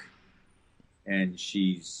quick, and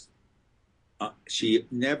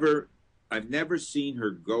I've never seen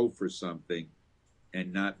her go for something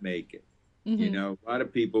and not make it. You know, a lot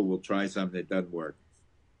of people will try something that doesn't work.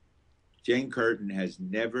 Jane Curtin has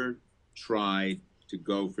never tried to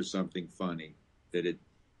go for something funny that it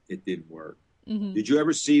didn't work. Did you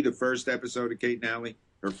ever see the first episode of Kate and Allie,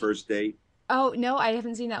 her first date? Oh, no, I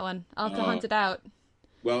haven't seen that one. I'll have to hunt it out.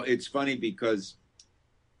 Well, it's funny because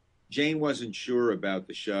Jane wasn't sure about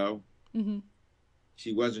the show.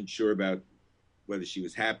 She wasn't sure about whether she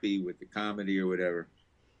was happy with the comedy or whatever.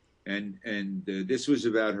 And this was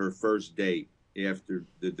about her first date after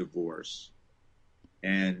the divorce.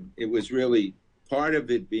 And it was really, part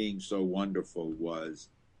of it being so wonderful was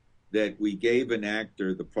that we gave an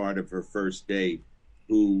actor the part of her first date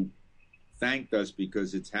who thanked us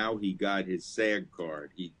because it's how he got his SAG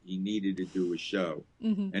card. He needed to do a show.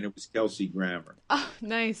 And it was Kelsey Grammer. Oh,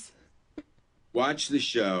 nice. Watch the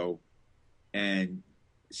show, and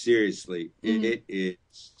seriously, it is,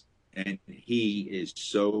 and he is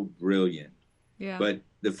so brilliant. Yeah. But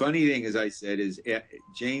the funny thing, as I said, is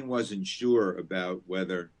Jane wasn't sure about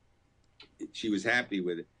whether she was happy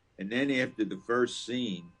with it. And then after the first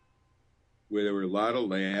scene, where there were a lot of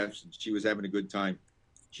laughs and she was having a good time,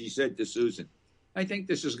 she said to Susan, "I think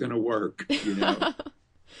this is going to work," you know.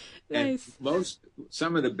 Nice. And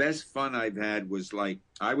some of the best fun I've had was, like,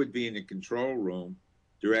 I would be in the control room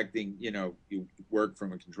directing, you know, you work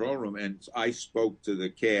from a control room, and I spoke to the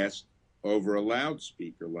cast over a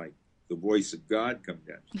loudspeaker, like the voice of God come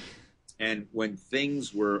down. And when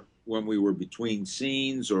we were between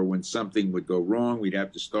scenes, or when something would go wrong, we'd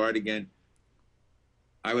have to start again,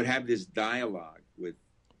 I would have this dialogue with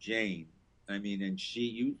Jane. I mean, and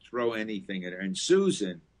you throw anything at her. And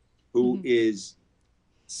Susan, who is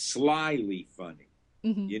slyly funny.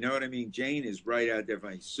 You know what I mean? Jane is right out there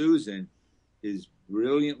funny. Susan is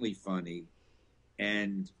brilliantly funny,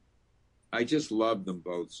 and I just love them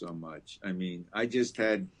both so much. I mean, I just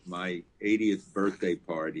had my 80th birthday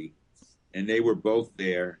party, and they were both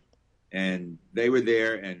there, and they were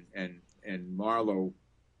there, and Marlo,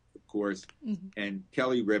 of course, and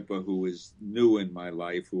Kelly Ripa, who is new in my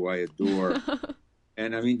life, who I adore.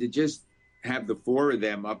 And I mean, to just have the four of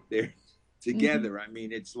them up there together, I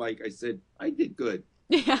mean, it's like I said, I did good.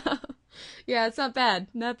 Yeah. Yeah, it's not bad.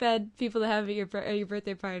 Not bad people to have at your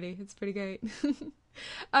birthday party. It's pretty great.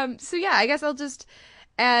 So yeah, I guess I'll just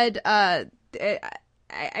add, I've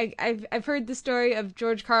heard the story of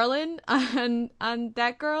George Carlin on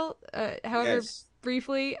That Girl, however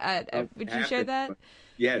briefly. Would you share that?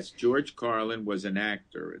 Yes, George Carlin was an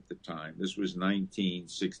actor at the time. This was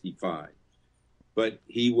 1965. But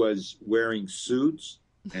he was wearing suits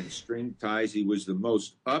and string ties. He was the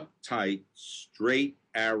most uptight, straight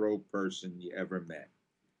arrow person you ever met.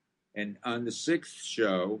 And on the sixth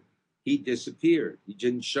show, he disappeared. He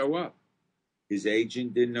didn't show up. His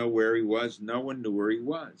agent didn't know where he was. No one knew where he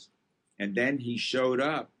was. And then he showed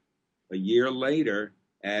up a year later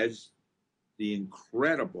as the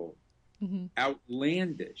incredible,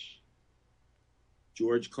 outlandish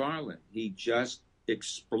George Carlin. He just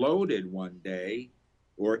exploded one day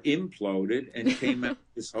or imploded and came out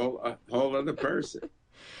this whole other person.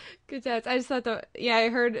 Good times. I just thought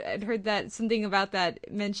I'd heard that something about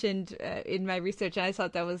that mentioned in my research. And I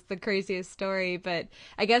thought that was the craziest story. But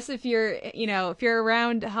I guess if you're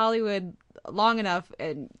around Hollywood long enough,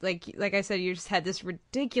 and like I said, you just had this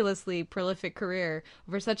ridiculously prolific career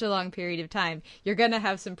over such a long period of time, you're gonna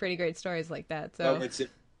have some pretty great stories like that. So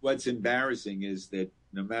what's embarrassing is that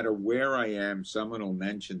no matter where I am, someone will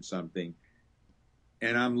mention something,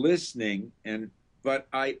 and I'm listening, but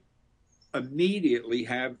I immediately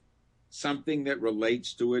have something that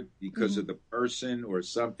relates to it because of the person or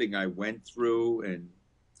something I went through. And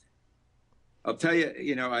I'll tell you,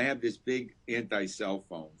 I have this big anti-cell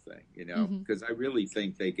phone thing, because I really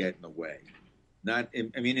think they get in the way.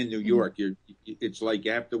 In New York, it's like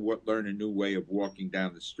you have to learn a new way of walking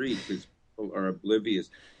down the street because people are oblivious.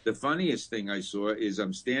 The funniest thing I saw is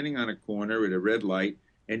I'm standing on a corner at a red light,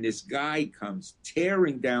 and this guy comes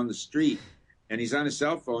tearing down the street. And he's on his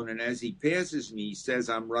cell phone, and as he passes me, he says,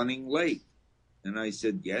 "I'm running late." And I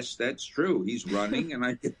said, "Yes, that's true. He's running,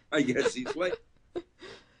 and I guess he's late."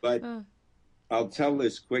 But I'll tell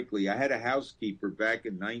this quickly. I had a housekeeper back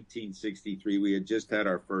in 1963. We had just had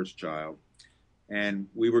our first child, and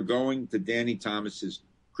we were going to Danny Thomas's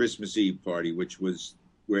Christmas Eve party, which was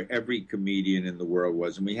where every comedian in the world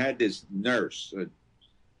was. And we had this nurse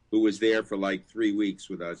who was there for like 3 weeks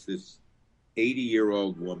with us, this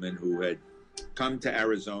 80-year-old woman who had come to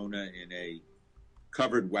Arizona in a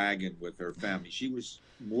covered wagon with her family. She was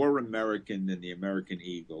more American than the American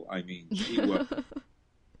Eagle. I mean, she was.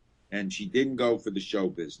 And she didn't go for the show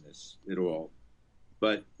business at all.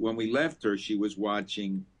 But when we left her, she was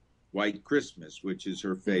watching White Christmas, which is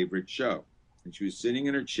her favorite show. And she was sitting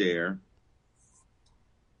in her chair.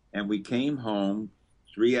 And we came home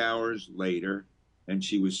 3 hours later, and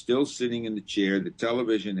she was still sitting in the chair. The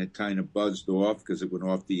television had kind of buzzed off because it went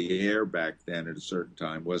off the air back then at a certain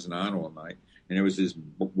time, wasn't on all night. And there was this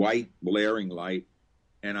white blaring light,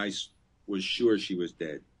 and I was sure she was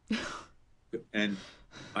dead. And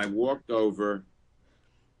I walked over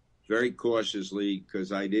very cautiously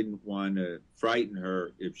because I didn't want to frighten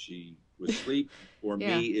her if she was asleep or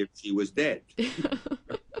me if she was dead.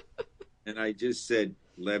 And I just said,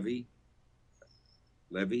 Levy,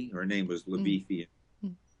 her name was Leviathan,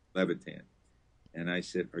 Levitan. And I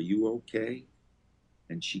said, "Are you okay?"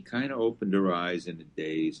 And she kind of opened her eyes in a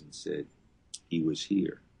daze and said, "He was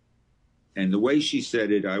here." And the way she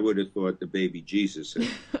said it, I would have thought the baby Jesus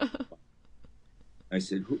had. I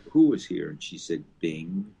said, who was here? And she said,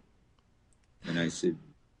 Bing. And I said,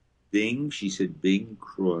 Bing? She said, Bing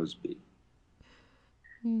Crosby.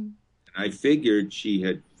 And I figured she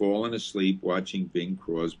had fallen asleep watching Bing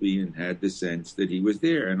Crosby and had the sense that he was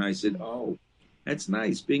there. And I said, "Oh, that's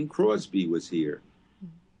nice. Bing Crosby was here."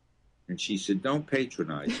 And she said, "Don't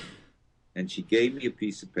patronize me." And she gave me a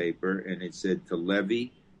piece of paper, and it said, "To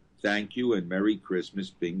Levy, thank you and Merry Christmas,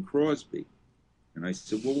 Bing Crosby." And I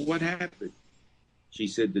said, "Well, what happened?" She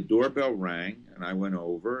said, "The doorbell rang," and I went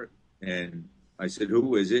over, and I said,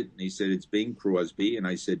 "Who is it?" And he said, "It's Bing Crosby." And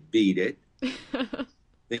I said, "Beat it,"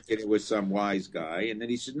 thinking it was some wise guy. And then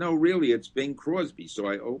he said, "No, really, it's Bing Crosby." So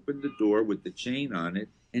I opened the door with the chain on it,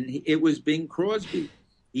 and it was Bing Crosby.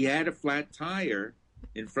 He had a flat tire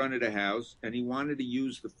in front of the house, and he wanted to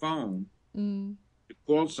use the phone to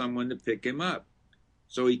call someone to pick him up.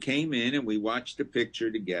 So he came in, and we watched the picture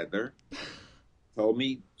together, told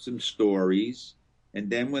me some stories. And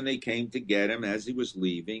then when they came to get him, as he was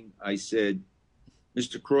leaving, I said,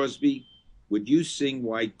 "Mr. Crosby, would you sing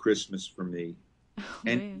White Christmas for me?"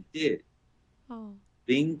 And he did. Oh.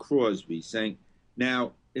 Bing Crosby sang.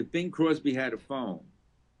 Now, if Bing Crosby had a phone,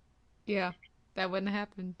 that wouldn't have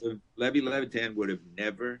happened. Levy Levitan would have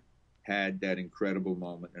never had that incredible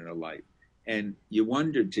moment in her life. And you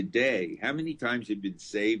wonder today, how many times you've been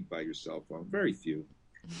saved by your cell phone? Very few.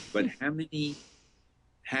 But how many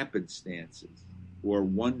happenstances or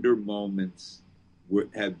wonder moments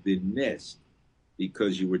have been missed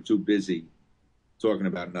because you were too busy talking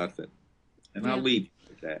about nothing? And I'll leave you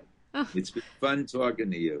with that. Oh. It's been fun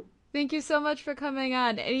talking to you. Thank you so much for coming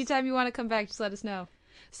on. Anytime you want to come back, just let us know.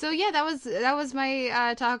 So yeah, that was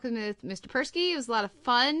my talk with Mr. Persky. It was a lot of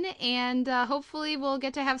fun, and hopefully we'll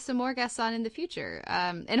get to have some more guests on in the future.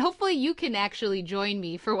 And hopefully you can actually join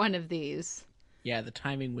me for one of these. Yeah, the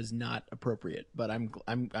timing was not appropriate, but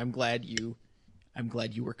I'm glad you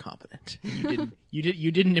were competent.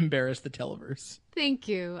 You didn't embarrass the Televerse. Thank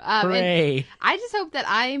you. Hooray! I just hope that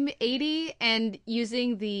I'm 80 and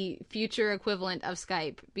using the future equivalent of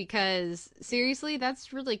Skype, because seriously,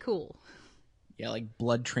 that's really cool. Yeah, like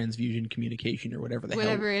blood transfusion communication or whatever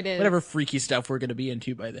it is. Whatever freaky stuff we're going to be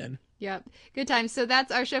into by then. Yep. Good times. So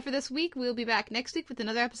that's our show for this week. We'll be back next week with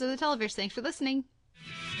another episode of the Televerse. Thanks for listening.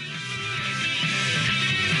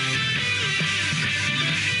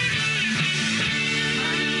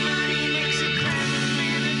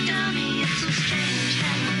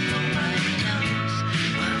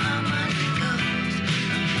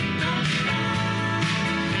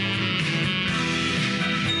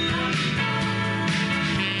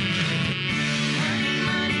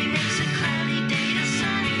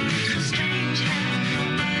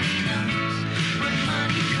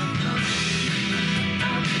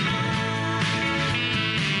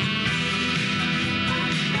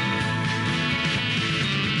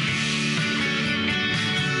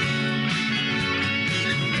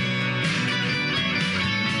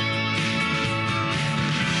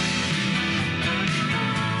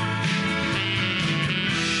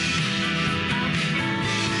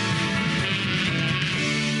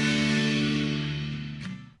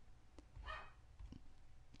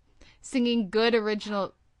 Singing good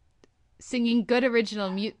original Singing good original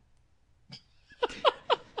music.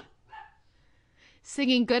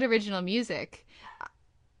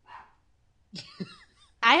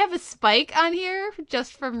 I have a spike on here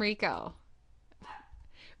just from Rico.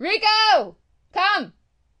 Rico! Come!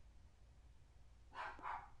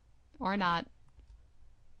 Or not.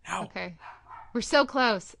 No. Okay. We're so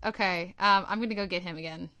close. Okay. I'm gonna go get him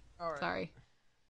again. All right. Sorry.